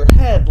imagine in your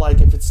head,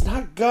 like, if it's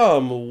not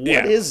gum,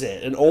 what is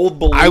it? An old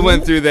balloon? I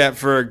went through that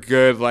for a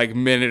good, like,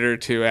 minute or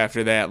two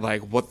after that.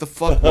 Like, what the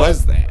fuck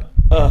was that?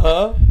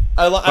 Uh-huh.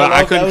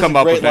 I couldn't come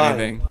up with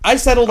anything. I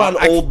settled on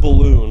old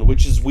balloon,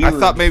 which is weird, I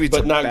thought maybe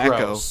but not tobacco.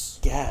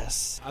 gross.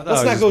 Yes. I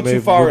Let's not go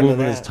too far into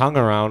moving that. his tongue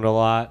around a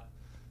lot.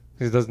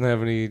 He doesn't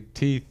have any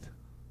teeth.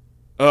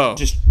 Oh.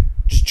 Just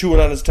chewing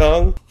on his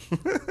tongue?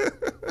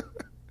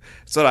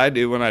 That's what I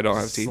do when I don't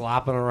have teeth.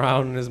 Slopping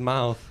around in his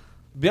mouth.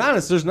 To be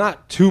honest, there's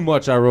not too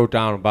much I wrote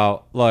down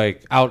about,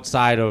 like,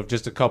 outside of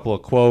just a couple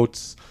of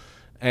quotes.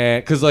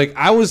 And because, like,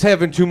 I was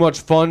having too much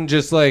fun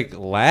just, like,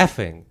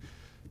 laughing.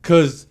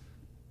 Because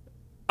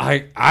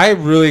I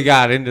really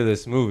got into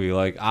this movie.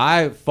 Like,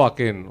 I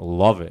fucking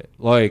love it.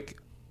 Like,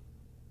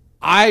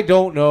 I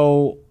don't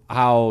know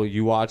how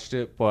you watched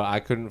it, but I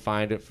couldn't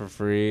find it for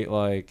free.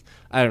 Like,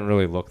 I didn't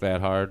really look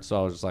that hard, so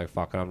I was just like,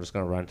 fuck it, I'm just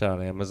going to rent it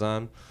on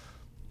Amazon.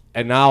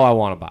 And now I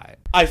want to buy it.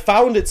 I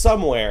found it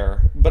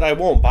somewhere, but I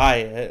won't buy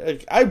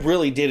it. I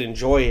really did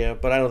enjoy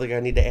it, but I don't think I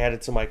need to add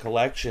it to my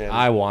collection.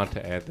 I want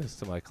to add this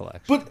to my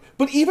collection.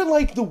 But even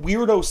like the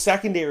weirdo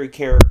secondary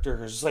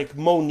characters, like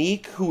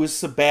Monique, who is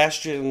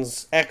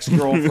Sebastian's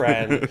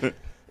ex-girlfriend,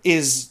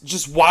 is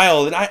just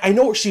wild. And I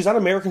know she's on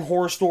American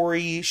Horror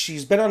Story.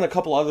 She's been on a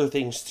couple other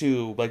things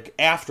too, like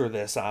after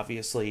this,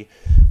 obviously.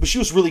 But she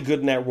was really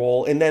good in that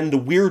role. And then the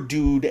weird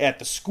dude at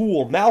the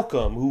school,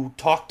 Malcolm, who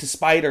talked to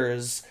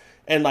spiders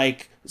and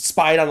like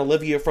spied on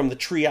Olivia from the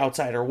tree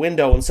outside her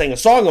window and sang a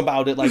song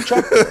about it like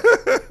Chuck did.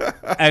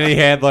 And he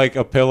had like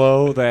a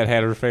pillow that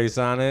had her face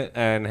on it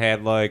and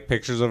had like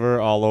pictures of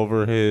her all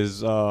over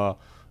his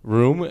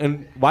room.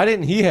 And why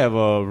didn't he have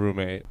a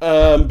roommate?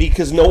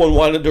 Because no one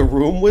wanted a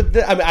room with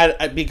it. I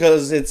mean,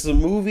 because it's a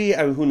movie.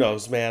 I mean, who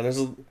knows, man?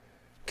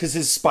 Because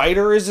his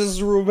spider is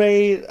his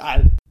roommate.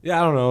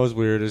 Yeah, I don't know. It was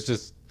weird. It's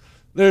just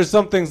there's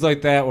some things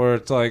like that where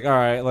it's like, all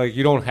right, like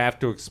you don't have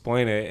to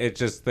explain it. It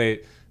just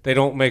they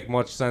don't make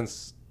much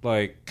sense,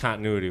 like,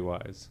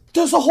 continuity-wise.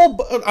 There's a whole...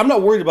 I'm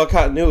not worried about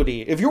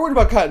continuity. If you're worried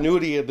about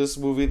continuity in this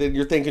movie, then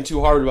you're thinking too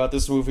hard about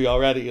this movie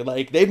already.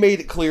 Like, they made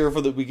it clear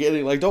from the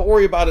beginning. Like, don't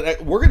worry about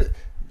it.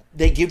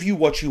 They give you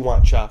what you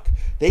want, Chuck.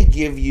 They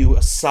give you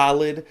a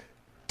solid,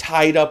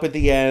 tied up at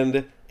the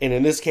end, and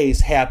in this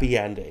case, happy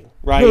ending.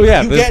 Right? Oh,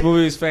 yeah, this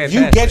movie is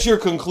fantastic. You get your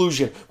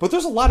conclusion. But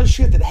there's a lot of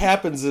shit that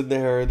happens in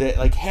there that,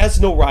 like,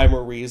 has no rhyme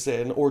or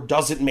reason or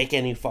doesn't make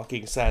any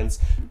fucking sense.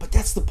 But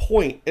that's the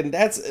point. And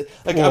that's...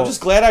 Like, I'm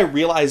just glad I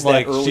realized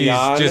that early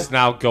on. She's just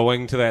now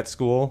going to that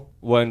school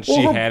when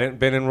she hadn't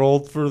been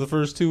enrolled for the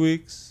first 2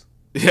 weeks?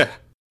 Yeah.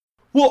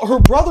 Well, her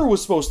brother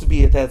was supposed to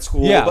be at that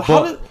school. Yeah, but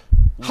but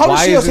how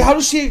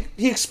does he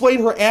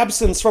explain her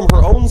absence from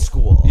her own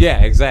school?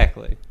 Yeah,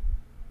 exactly.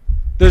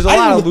 There's a lot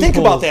of I didn't even think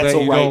about loopholes that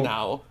till you right don't-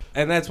 now.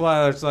 And that's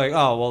why it's like,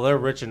 oh, well, they're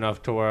rich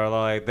enough to where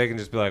like they can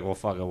just be like, well,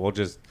 fuck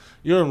it,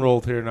 you're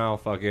enrolled here now,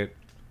 fuck it.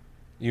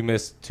 You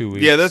missed 2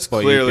 weeks. Yeah, that's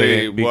but clearly you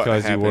didn't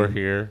because what you were happened.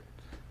 here.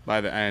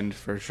 By the end,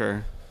 for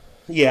sure.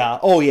 Yeah,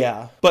 oh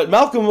yeah. But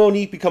Malcolm and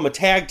Monique become a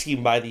tag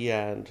team by the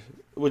end,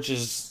 which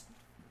is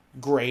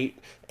great.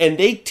 And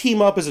they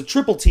team up as a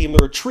triple team.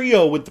 They're a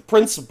trio with the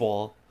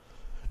principal.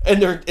 And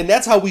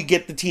that's how we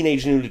get the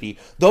teenage nudity.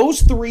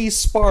 Those three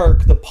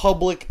spark the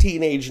public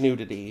teenage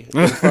nudity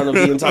in front of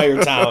the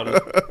entire town.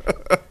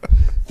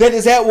 That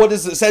is what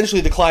is essentially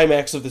the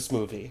climax of this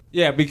movie.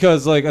 Yeah,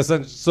 because like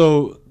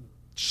so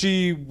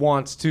she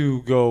wants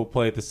to go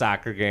play the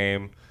soccer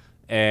game,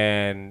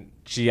 and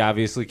she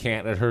obviously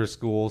can't at her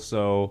school,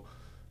 so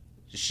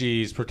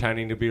she's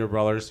pretending to be her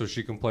brother so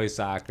she can play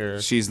soccer.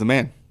 She's the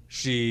man.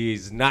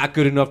 She's not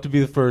good enough to be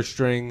the first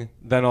string.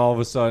 Then all of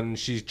a sudden,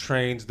 she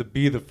trains to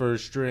be the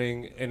first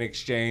string in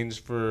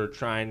exchange for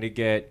trying to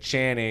get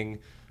Channing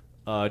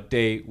a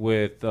date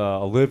with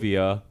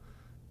Olivia.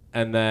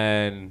 And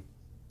then,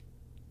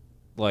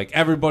 like,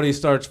 everybody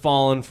starts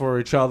falling for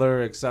each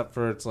other, except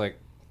for it's, like,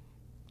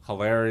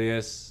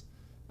 hilarious.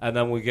 And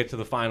then we get to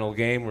the final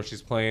game where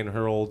she's playing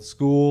her old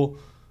school.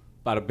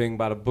 Bada bing,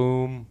 bada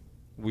boom.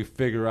 We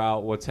figure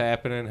out what's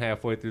happening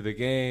halfway through the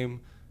game.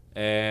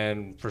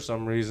 And for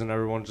some reason,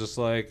 everyone's just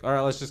like, "All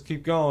right, let's just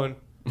keep going."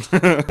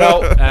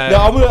 Now,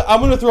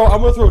 I'm gonna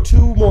throw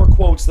two more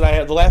quotes that I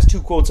have. The last two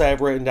quotes I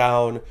have written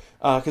down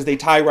because they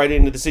tie right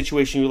into the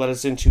situation you led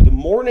us into. The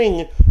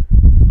morning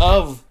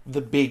of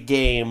the big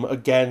game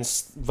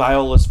against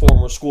Viola's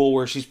former school,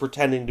 where she's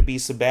pretending to be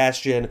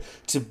Sebastian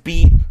to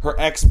beat her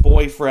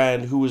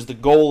ex-boyfriend, who was the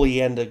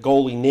goalie and a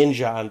goalie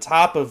ninja on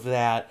top of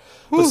that.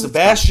 But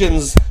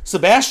Sebastian's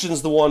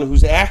the one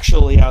who's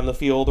actually on the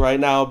field right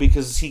now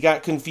because he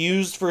got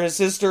confused for his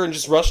sister and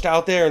just rushed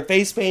out there and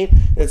face paint,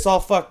 and it's all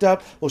fucked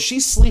up. Well,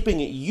 she's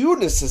sleeping at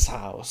Eunice's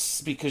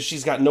house because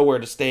she's got nowhere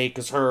to stay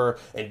because her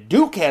and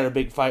Duke had a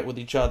big fight with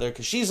each other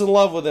because she's in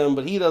love with him,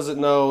 but he doesn't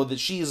know that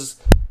she's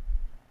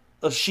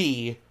a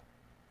she.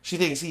 She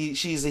thinks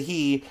she's a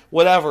he.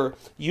 Whatever.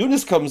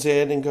 Eunice comes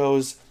in and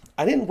goes,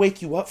 "I didn't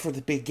wake you up for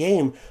the big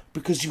game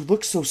because you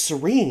look so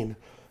serene.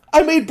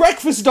 I made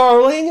breakfast,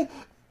 darling!"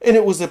 And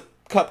it was a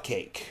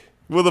cupcake.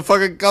 With a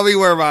fucking gummy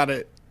worm on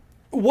it.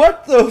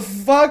 What the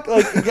fuck?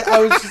 Like, I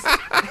was just...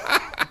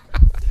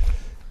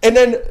 And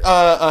then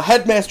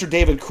Headmaster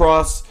David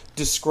Cross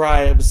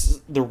describes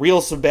the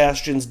real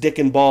Sebastian's dick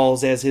and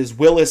balls as his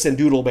Willis and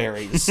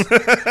Doodleberries.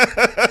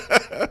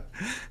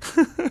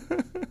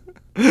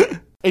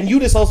 And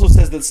Eunice also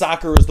says that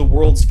soccer is the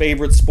world's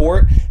favorite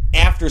sport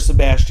after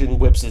Sebastian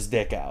whips his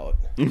dick out.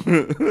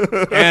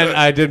 And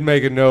I did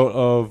make a note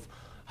of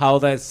how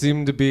that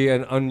seemed to be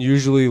an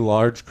unusually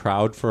large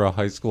crowd for a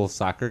high school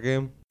soccer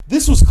game.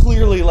 This was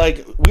clearly,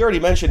 like, we already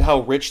mentioned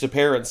how rich the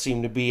parents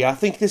seem to be. I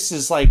think this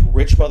is, like,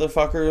 rich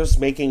motherfuckers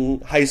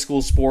making high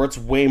school sports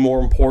way more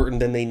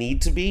important than they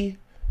need to be.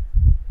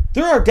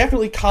 There are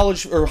definitely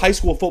college or high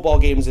school football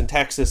games in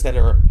Texas that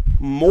are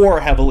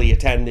more heavily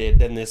attended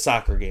than this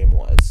soccer game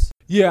was.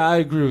 Yeah, I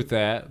agree with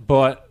that,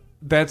 but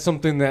that's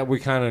something that we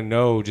kind of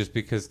know just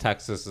because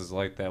Texas is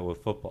like that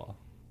with football.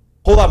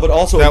 Hold on, but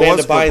also That Amanda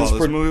was football. Bynes...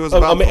 This movie was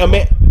about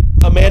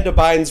Amanda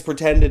Bynes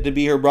pretended to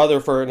be her brother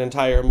for an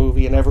entire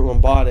movie, and everyone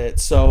bought it.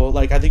 So,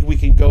 like, I think we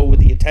can go with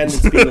the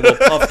attendance being a little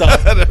puffed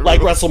up, like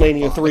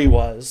WrestleMania 3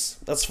 was.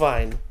 That's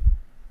fine.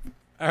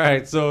 All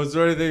right, so is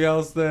there anything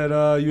else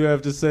that you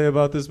have to say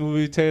about this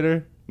movie,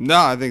 Tator? No,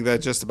 I think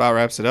that just about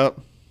wraps it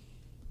up.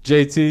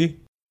 JT?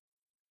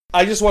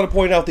 I just want to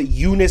point out that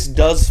Eunice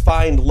does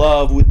find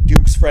love with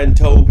Duke's friend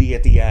Toby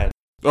at the end.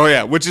 Oh,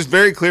 yeah, which is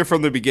very clear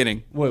from the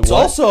beginning. Wait, It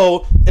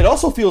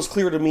also feels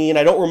clear to me, and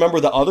I don't remember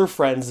the other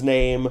friend's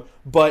name,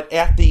 but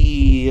at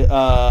the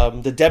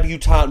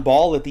debutante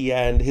ball at the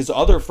end, his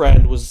other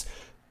friend was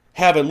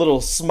having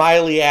little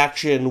smiley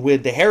action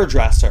with the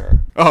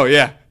hairdresser. Oh,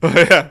 yeah.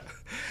 I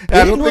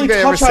didn't really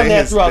touch on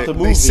that throughout the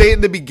movie. They say it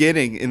in the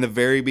beginning, in the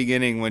very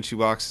beginning, when she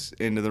walks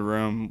into the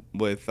room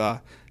with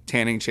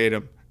Channing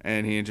Tatum,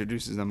 and he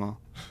introduces them all.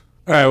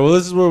 All right, well,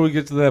 this is where we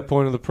get to that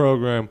point of the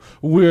program.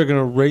 We're going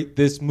to rate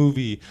this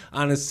movie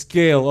on a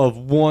scale of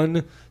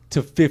 1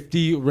 to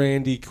 50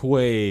 Randy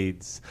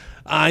Quaids.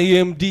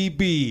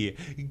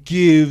 IMDB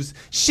gives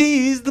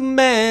She's the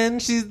Man,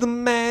 She's the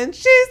Man,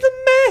 She's the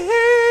Man.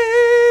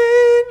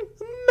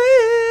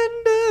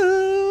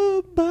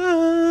 Amanda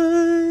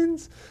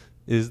Bynes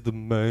is the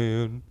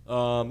man.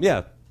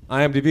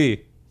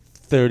 IMDB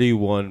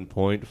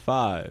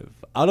 31.5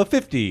 out of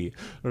 50.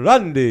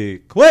 Randy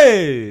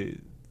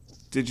Quaids.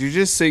 Did you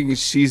just sing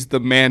She's the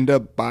Amanda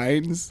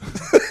Bynes?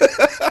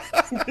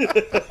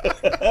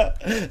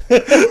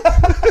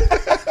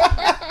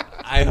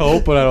 I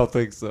hope, but I don't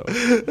think so.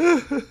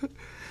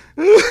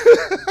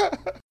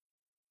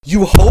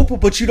 You hope,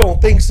 but you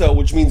don't think so,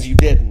 which means you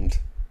didn't.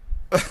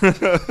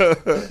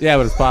 Yeah,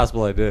 but it's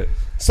possible I did.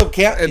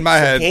 In my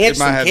head, that's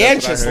what I heard.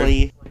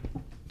 Subconsciously.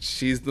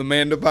 She's the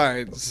Amanda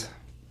Bynes.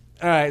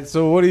 All right,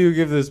 so what do you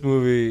give this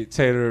movie,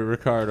 Tator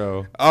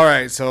Ricardo? All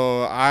right,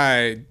 so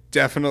I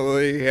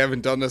definitely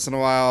haven't done this in a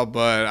while,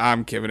 but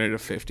I'm giving it a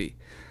 50.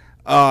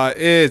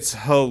 It's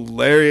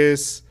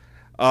hilarious.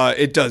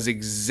 It does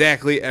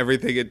exactly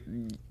everything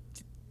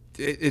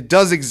it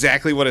does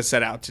exactly what it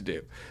set out to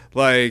do.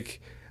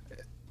 Like,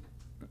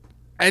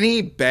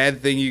 any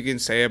bad thing you can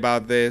say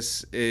about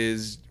this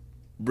is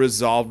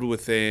resolved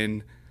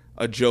within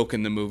a joke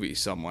in the movie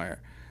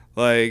somewhere.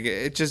 Like,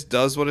 it just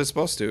does what it's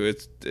supposed to.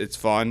 It's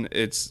fun.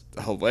 It's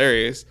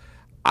hilarious.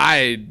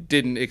 I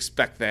didn't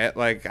expect that.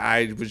 Like,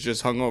 I was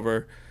just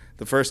hungover.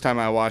 The first time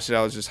I watched it,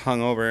 I was just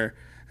hungover.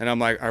 And I'm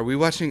like, are we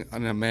watching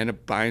an Amanda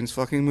Bynes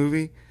fucking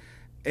movie?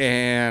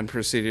 And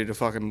proceeded to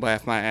fucking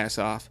laugh my ass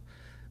off.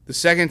 The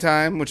second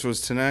time, which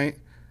was tonight,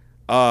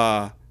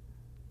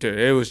 dude,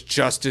 it was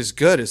just as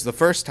good as the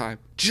first time.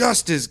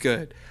 Just as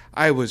good.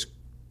 I was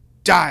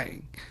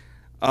dying.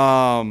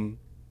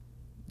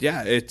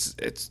 Yeah,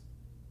 it's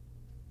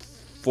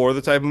for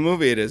the type of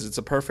movie it is. It's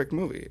a perfect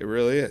movie. It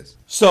really is.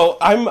 So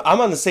I'm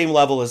on the same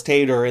level as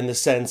Tator in the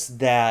sense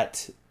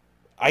that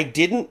I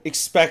didn't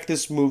expect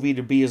this movie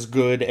to be as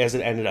good as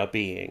it ended up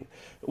being.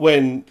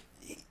 When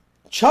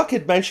Chuck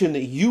had mentioned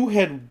that you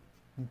had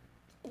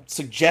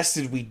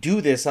suggested we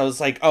do this, I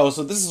was like, oh,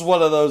 so this is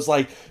one of those,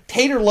 like,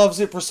 Tator loves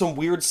it for some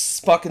weird,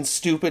 fucking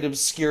stupid,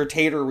 obscure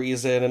Tator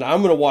reason, and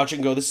I'm going to watch it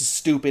and go, this is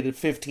stupid, at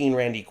 15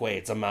 Randy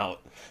Quaids, I'm out.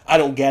 I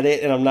don't get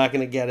it, and I'm not going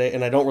to get it,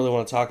 and I don't really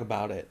want to talk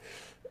about it.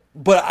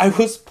 But I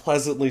was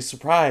pleasantly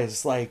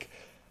surprised. Like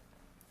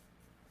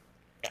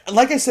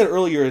I said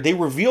earlier, they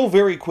reveal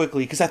very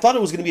quickly, because I thought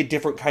it was going to be a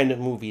different kind of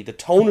movie. The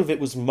tone of it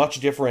was much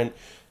different.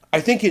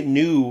 I think it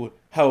knew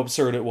how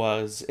absurd it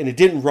was, and it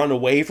didn't run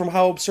away from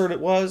how absurd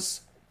it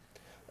was.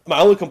 My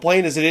only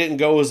complaint is it didn't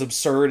go as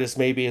absurd as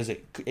maybe as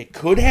it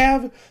could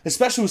have,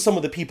 especially with some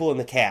of the people in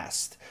the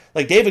cast.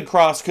 Like, David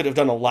Cross could have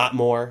done a lot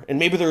more, and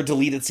maybe there are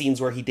deleted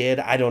scenes where he did.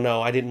 I don't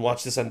know. I didn't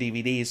watch this on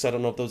DVD, so I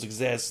don't know if those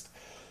exist.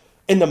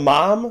 And the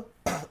mom,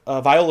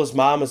 Viola's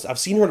mom, I've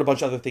seen her in a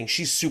bunch of other things.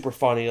 She's super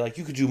funny. Like,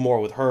 you could do more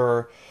with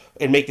her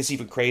and make this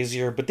even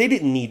crazier, but they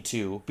didn't need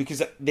to,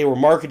 because they were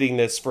marketing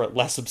this for a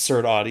less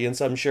absurd audience,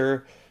 I'm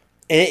sure.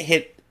 And it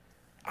hit,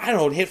 I don't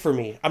know, it hit for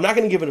me. I'm not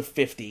going to give it a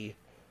 50.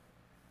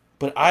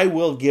 But I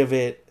will give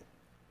it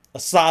a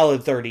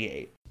solid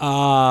 38.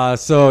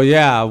 So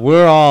yeah,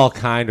 we're all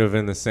kind of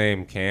in the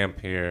same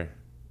camp here.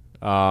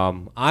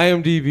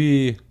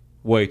 IMDb,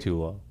 way too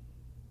low.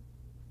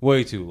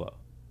 Way too low.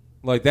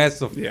 Like, that's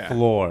the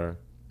floor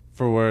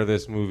for where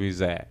this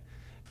movie's at.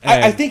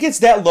 I think it's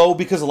that low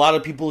because a lot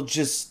of people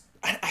just,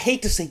 I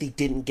hate to say they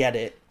didn't get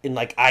it, and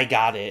like, I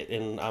got it,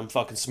 and I'm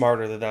fucking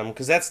smarter than them,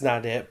 because that's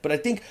not it. But I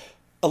think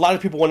a lot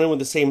of people went in with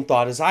the same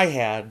thought as I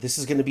had. This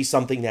is going to be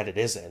something that it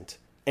isn't.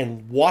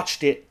 And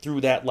watched it through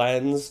that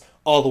lens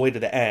all the way to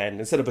the end,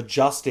 instead of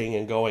adjusting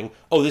and going,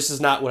 oh, this is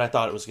not what I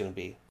thought it was going to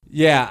be.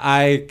 Yeah,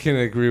 I can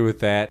agree with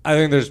that. I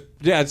think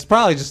it's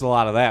probably just a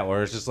lot of that,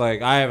 where it's just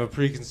like, I have a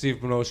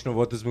preconceived notion of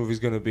what this movie's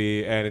going to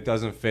be, and it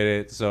doesn't fit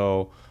it,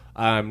 so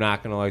I'm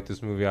not going to like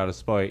this movie out of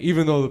spite.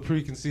 Even though the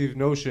preconceived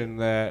notion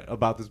that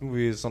about this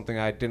movie is something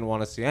I didn't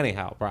want to see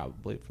anyhow,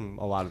 probably, from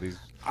a lot of these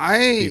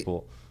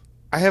people.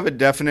 I have a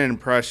definite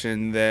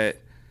impression that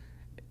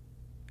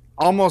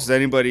almost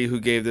anybody who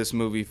gave this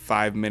movie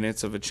 5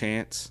 minutes of a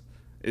chance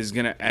is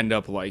going to end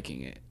up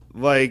liking it.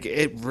 Like,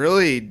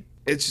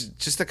 it's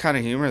just the kind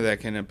of humor that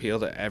can appeal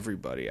to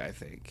everybody, I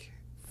think.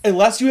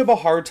 Unless you have a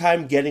hard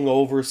time getting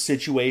over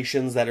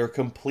situations that are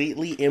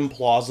completely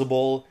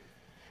implausible,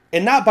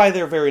 and not by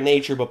their very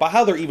nature, but by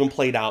how they're even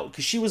played out.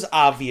 Because she was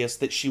obvious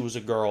that she was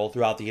a girl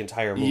throughout the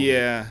entire movie.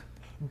 Yeah.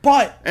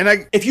 But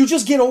if you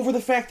just get over the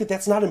fact that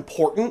that's not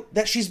important,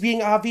 that she's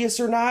being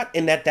obvious or not,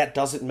 and that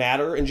doesn't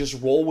matter, and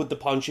just roll with the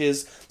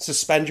punches,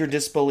 suspend your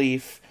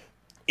disbelief,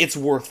 it's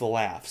worth the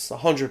laughs,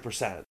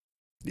 100%.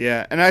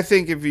 Yeah, and I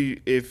think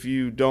if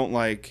you don't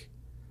like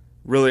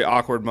really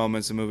awkward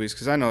moments in movies,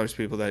 because I know there's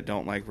people that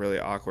don't like really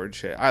awkward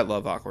shit. I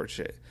love awkward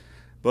shit.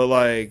 But,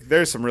 like,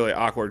 there's some really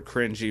awkward,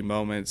 cringy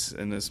moments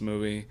in this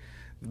movie.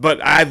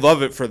 But I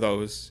love it for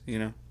those, you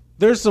know?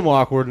 There's some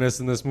awkwardness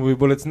in this movie,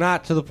 but it's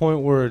not to the point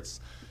where it's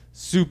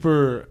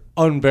super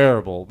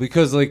unbearable,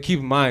 because, like, keep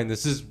in mind,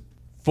 this is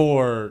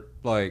for,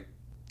 like,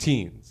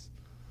 teens,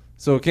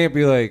 so it can't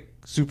be, like,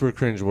 super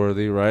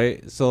cringeworthy,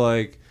 right? So,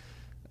 like,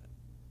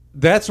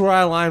 that's where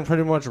I align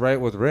pretty much right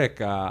with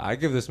Rick. I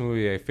give this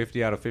movie a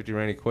 50 out of 50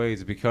 Randy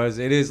Quaids, because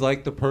it is,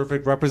 like, the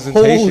perfect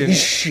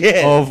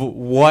representation of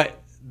what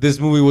this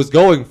movie was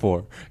going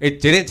for. It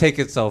didn't take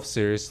itself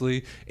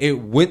seriously. It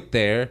went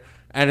there,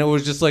 and it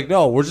was just like,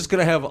 no, we're just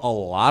gonna have a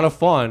lot of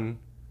fun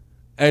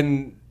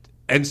and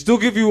still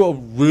give you a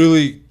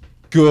really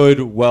good,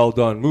 well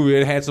done movie.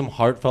 It had some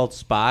heartfelt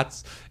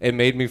spots. It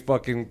made me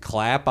fucking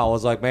clap. I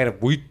was like, man,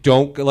 if we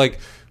don't like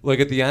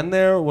at the end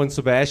there when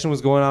Sebastian was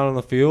going out on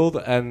the field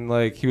and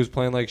like he was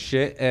playing like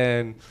shit,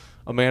 and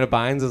Amanda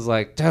Bynes is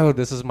like, dude,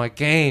 this is my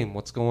game.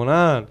 What's going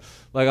on?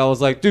 Like, I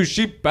was like, dude,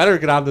 she better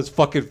get on this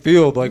fucking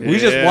field. Like, we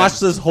just watched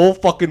this whole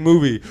fucking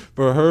movie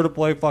for her to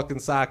play fucking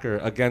soccer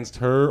against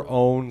her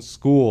own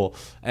school.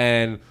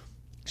 And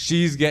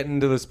she's getting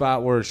to the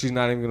spot where she's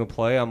not even going to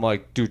play. I'm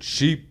like, dude,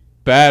 she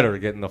better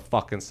get in the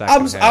fucking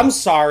second half. I'm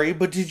sorry,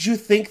 but did you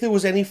think there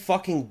was any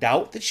fucking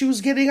doubt that she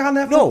was getting on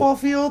that football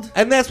field?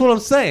 And that's what I'm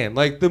saying.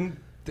 Like, so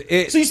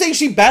you're saying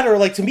she better?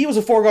 Like, to me, it was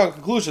a foregone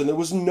conclusion. There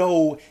was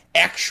no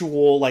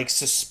actual, like,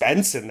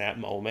 suspense in that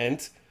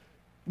moment.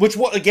 Which,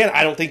 again,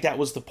 I don't think that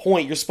was the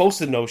point. You're supposed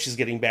to know she's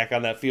getting back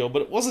on that field,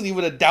 but it wasn't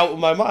even a doubt in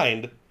my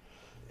mind.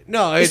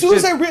 No, as soon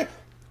as I realized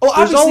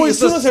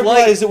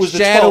it was the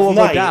 12th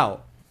night.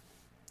 Doubt.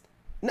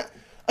 Now,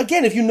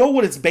 again, if you know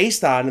what it's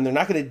based on, and they're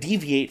not going to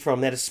deviate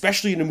from that,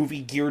 especially in a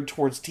movie geared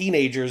towards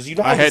teenagers, you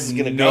know how this is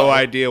going to go. I had no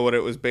idea what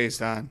it was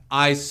based on.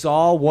 I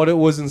saw what it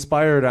was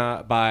inspired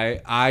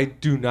by. I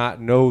do not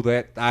know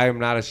that. I am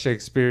not a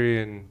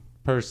Shakespearean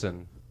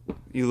person.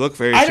 You look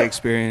very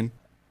Shakespearean.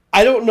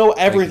 I don't know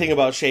everything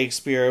about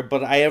Shakespeare,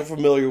 but I am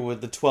familiar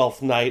with the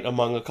 12th Night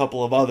among a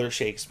couple of other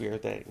Shakespeare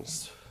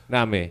things.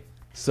 Not me.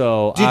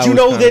 So did you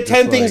know that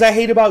 10 Things I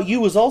Hate About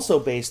You was also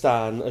based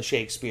on a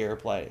Shakespeare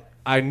play?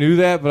 I knew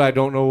that, but I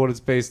don't know what it's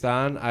based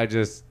on. I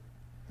just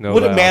know.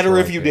 Would it matter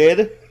if you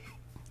did?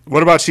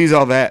 What about She's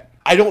All That?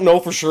 I don't know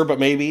for sure, but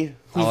maybe.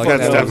 That's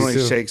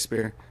definitely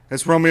Shakespeare.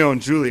 That's Romeo and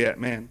Juliet,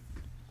 man.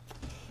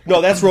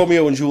 No, that's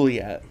Romeo and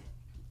Juliet.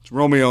 It's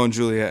Romeo and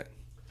Juliet.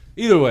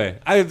 Either way,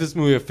 I give this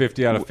movie a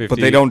 50 out of 50. But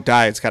they don't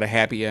die. It's got a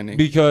happy ending.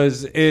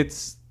 Because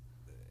it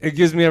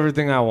gives me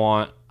everything I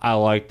want. I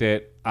liked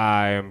it.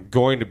 I am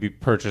going to be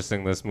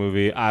purchasing this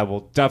movie. I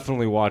will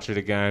definitely watch it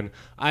again.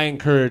 I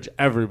encourage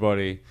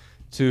everybody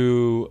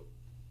to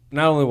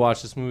not only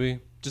watch this movie,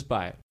 just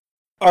buy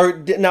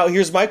it. Now,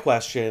 here's my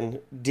question.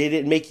 Did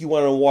it make you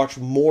want to watch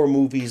more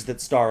movies that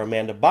star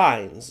Amanda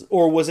Bynes?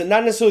 Or was it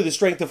not necessarily the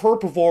strength of her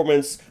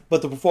performance,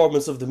 but the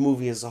performance of the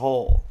movie as a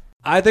whole?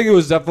 I think it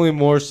was definitely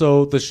more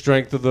so the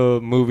strength of the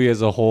movie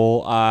as a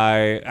whole.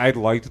 I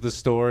liked the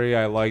story.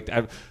 I liked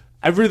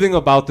everything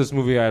about this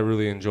movie. I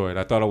really enjoyed.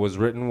 I thought it was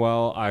written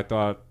well. I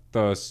thought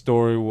the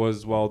story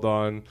was well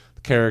done.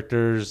 The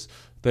characters,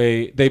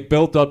 they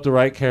built up the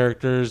right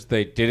characters.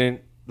 They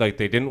didn't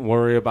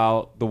worry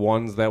about the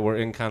ones that were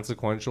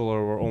inconsequential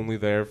or were only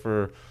there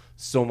for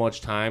so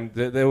much time.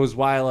 That was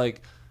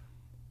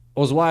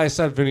why I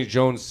said Vinnie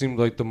Jones seemed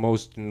like the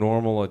most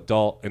normal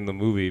adult in the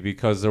movie,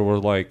 because there were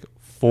like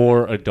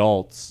 4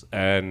 adults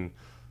and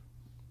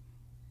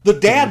the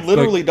dad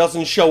literally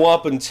doesn't show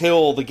up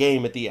until the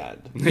game at the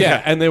end.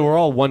 Yeah, and they were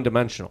all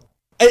one-dimensional.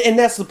 And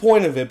that's the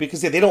point of it,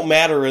 because they don't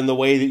matter in the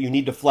way that you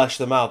need to flesh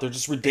them out. They're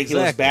just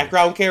ridiculous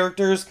background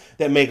characters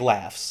that make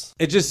laughs.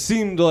 It just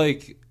seemed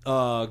like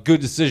good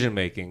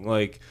decision-making.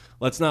 Like,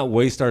 let's not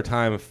waste our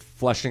time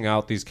fleshing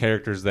out these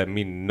characters that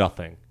mean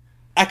nothing.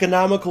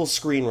 Economical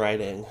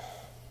screenwriting.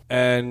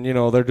 And,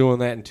 they're doing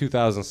that in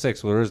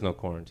 2006 where there is no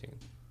quarantine.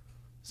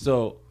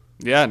 So...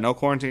 yeah, no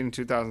quarantine in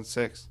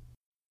 2006.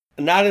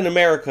 Not in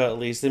America, at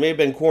least. They may have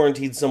been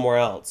quarantined somewhere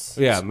else.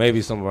 Yeah,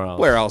 maybe somewhere else.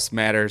 Where else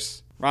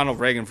matters? Ronald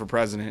Reagan for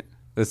president.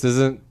 This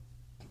isn't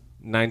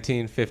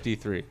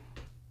 1953.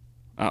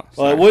 Oh, sorry.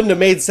 Well, it wouldn't have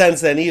made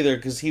sense then either,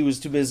 because he was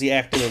too busy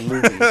acting in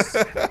movies.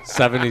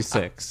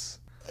 76.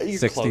 You're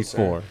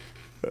 64.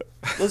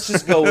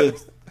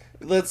 Closer.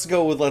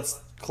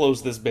 Let's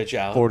close this bitch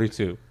out.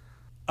 42.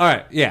 All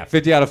right, yeah,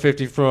 50 out of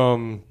 50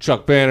 from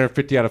Tzhuk Banner,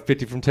 50 out of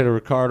 50 from Tator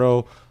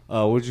Ricardo.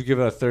 Would you give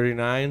it a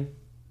 39?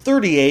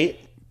 38.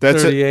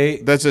 That's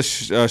 38. That's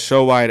a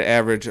show-wide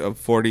average of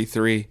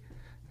 43.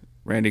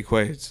 Randy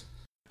Quaids.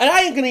 And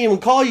I ain't going to even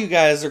call you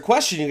guys or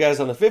question you guys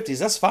on the 50s.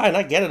 That's fine.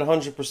 I get it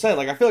 100%.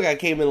 Like, I feel like I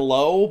came in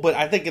low, but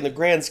I think in the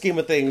grand scheme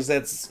of things,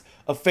 that's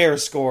a fair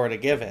score to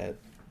give it.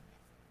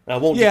 And I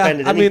won't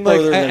defend it any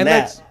further than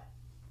that.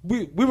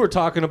 We were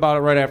talking about it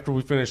right after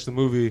we finished the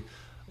movie.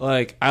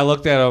 Like, I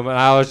looked at him and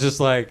I was just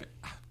like,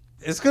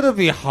 it's going to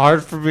be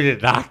hard for me to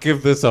not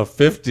give this a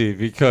 50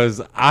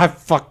 because I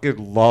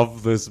fucking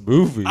love this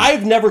movie.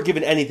 I've never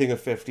given anything a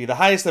 50. The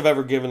highest I've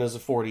ever given is a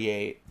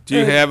 48. Do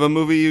you have a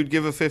movie you'd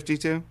give a 50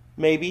 to?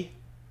 Maybe.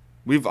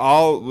 We've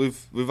all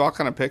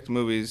kind of picked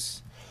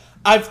movies.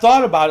 I've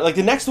thought about it. Like,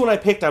 the next one I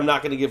picked, I'm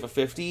not going to give a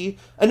 50.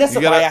 And that's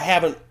why I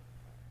haven't...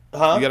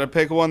 Huh? You got to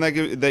pick one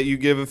that you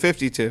give a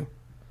 50 to.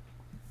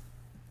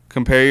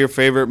 Compare your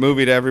favorite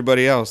movie to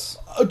everybody else.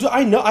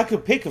 I know I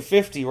could pick a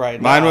 50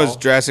 right now. Mine was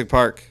Jurassic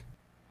Park.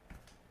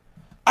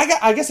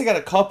 I guess I got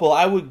a couple.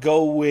 I would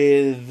go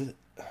with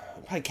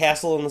probably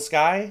Castle in the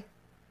Sky.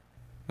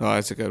 Oh,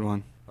 that's a good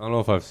one. I don't know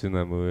if I've seen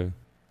that movie.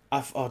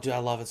 Dude, I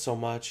love it so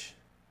much.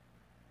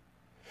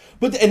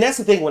 And that's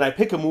the thing, when I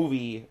pick a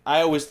movie,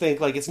 I always think,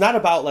 like, it's not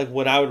about, like,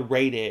 what I would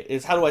rate it.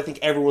 It's how do I think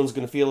everyone's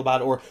going to feel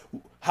about it, or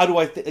how do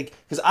I think, like,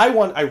 because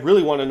I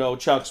really want to know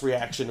Chuck's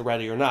reaction to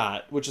Ready or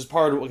Not, which is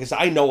part of it, because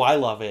I know I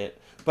love it,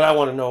 but I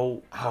want to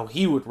know how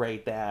he would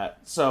rate that.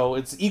 So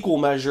it's equal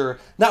measure,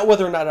 not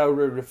whether or not I would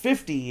rate it a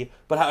 50,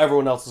 but how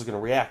everyone else is going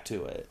to react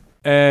to it.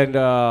 And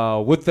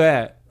with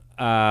that,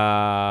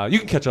 You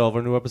can catch all of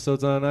our new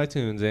episodes on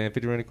iTunes and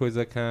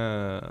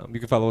 50randyquaids.com. You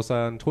can follow us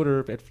on Twitter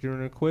at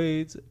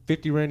 50randyquaids,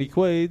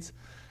 50randyquaids,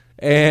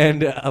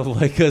 and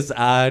like us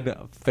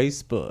on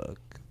Facebook.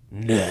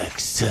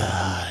 Next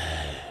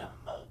time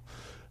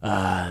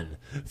on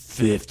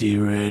 50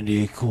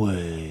 Randy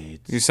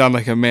Quaids. You sound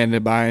like Amanda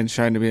Bynes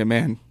trying to be a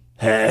man.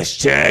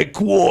 Hashtag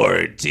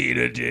Quarantine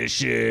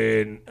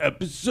Edition,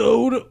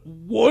 episode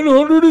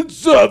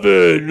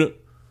 107.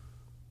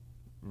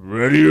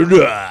 Ready or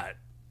not.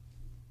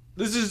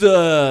 This is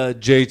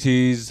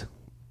JT's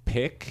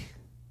pick,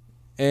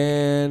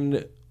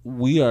 and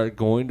we are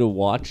going to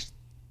watch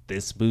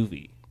this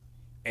movie.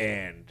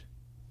 And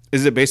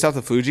is it based off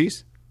the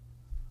Fugees?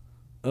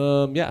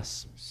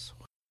 Yes.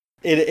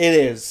 It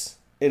is.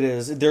 It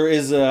is. There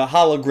is a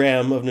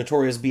hologram of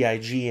Notorious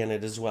B.I.G. in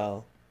it as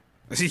well.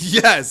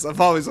 Yes, I've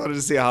always wanted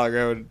to see a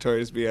hologram of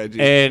Notorious B.I.G.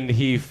 And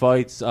he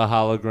fights a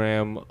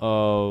hologram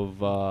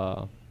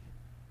of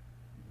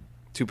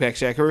Tupac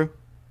Shakaroo?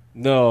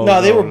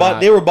 No, they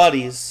were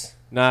buddies.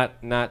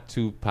 Not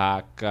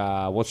Tupac.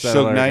 What's that Suge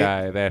other Knight?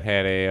 guy that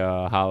had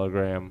a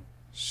hologram?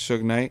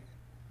 Suge Knight?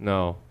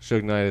 No,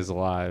 Suge Knight is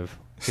alive.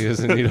 He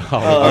doesn't need a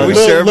hologram. Are we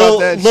sure about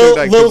that?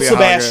 Lil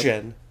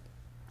Sebastian.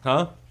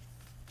 Huh?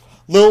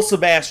 Lil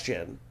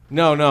Sebastian.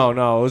 No.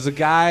 It was a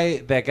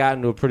guy that got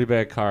into a pretty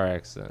bad car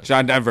accident.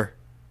 John Denver.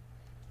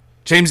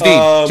 James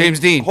Dean.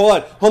 James Dean.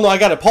 Hold on, I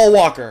got it. Paul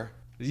Walker.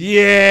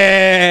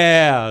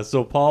 Yeah.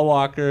 So Paul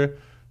Walker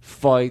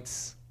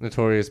fights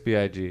Notorious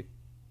B.I.G.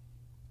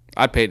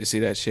 I'd pay to see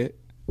that shit.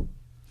 And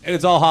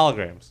it's all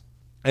holograms.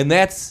 And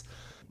that's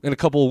in a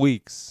couple of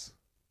weeks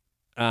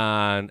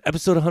on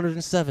episode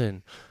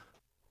 107.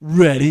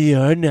 Ready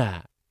or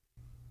not.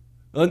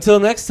 Until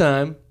next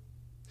time,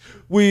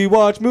 we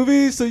watch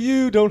movies so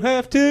you don't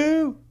have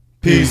to.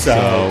 Peace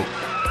out.